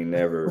 but I ain't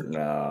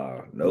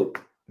never. Nope.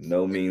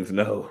 No means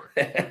no.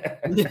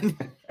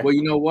 Well,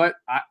 you know what?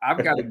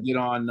 I've got to get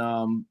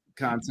on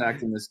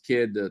contacting this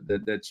kid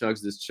that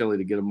chugs this chili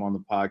to get him on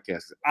the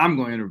podcast. I'm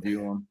going to interview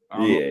him.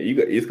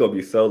 It's going to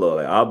be solo.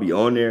 Like, I'll be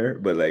on there,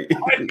 but like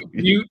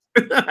mute.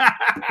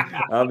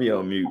 I'll be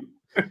on mute.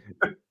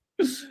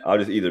 I'll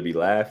just either be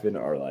laughing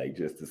or like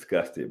just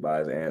disgusted by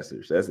his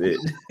answers. That's it.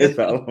 That's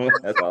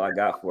all I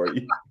got for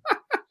you.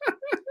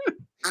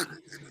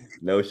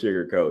 No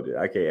sugar coated.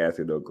 I can't ask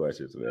him no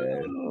questions,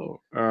 man.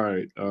 Oh, all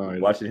right.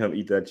 Watching him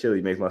eat that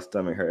chili makes my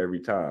stomach hurt every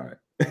time.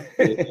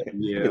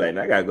 Yeah. Like,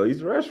 I gotta go use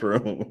the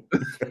restroom.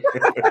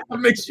 What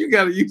makes you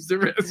gotta use the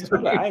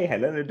restroom? I ain't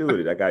had nothing to do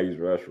with it. I gotta use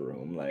the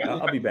restroom. I'm like,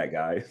 I'll be back,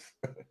 guys.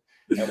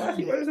 And why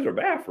he runs to the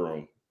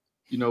bathroom?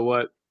 You know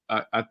what?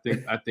 I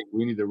think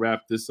we need to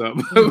wrap this up.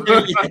 I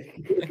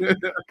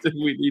think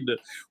we need to.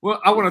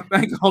 Well, I want to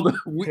thank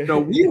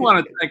we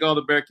want to thank all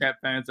the Bearcat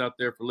fans out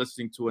there for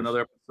listening to another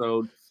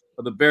episode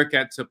of the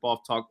Bearcat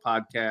Tip-Off Talk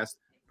podcast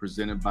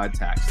presented by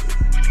Taxley.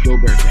 Go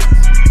Bearcats.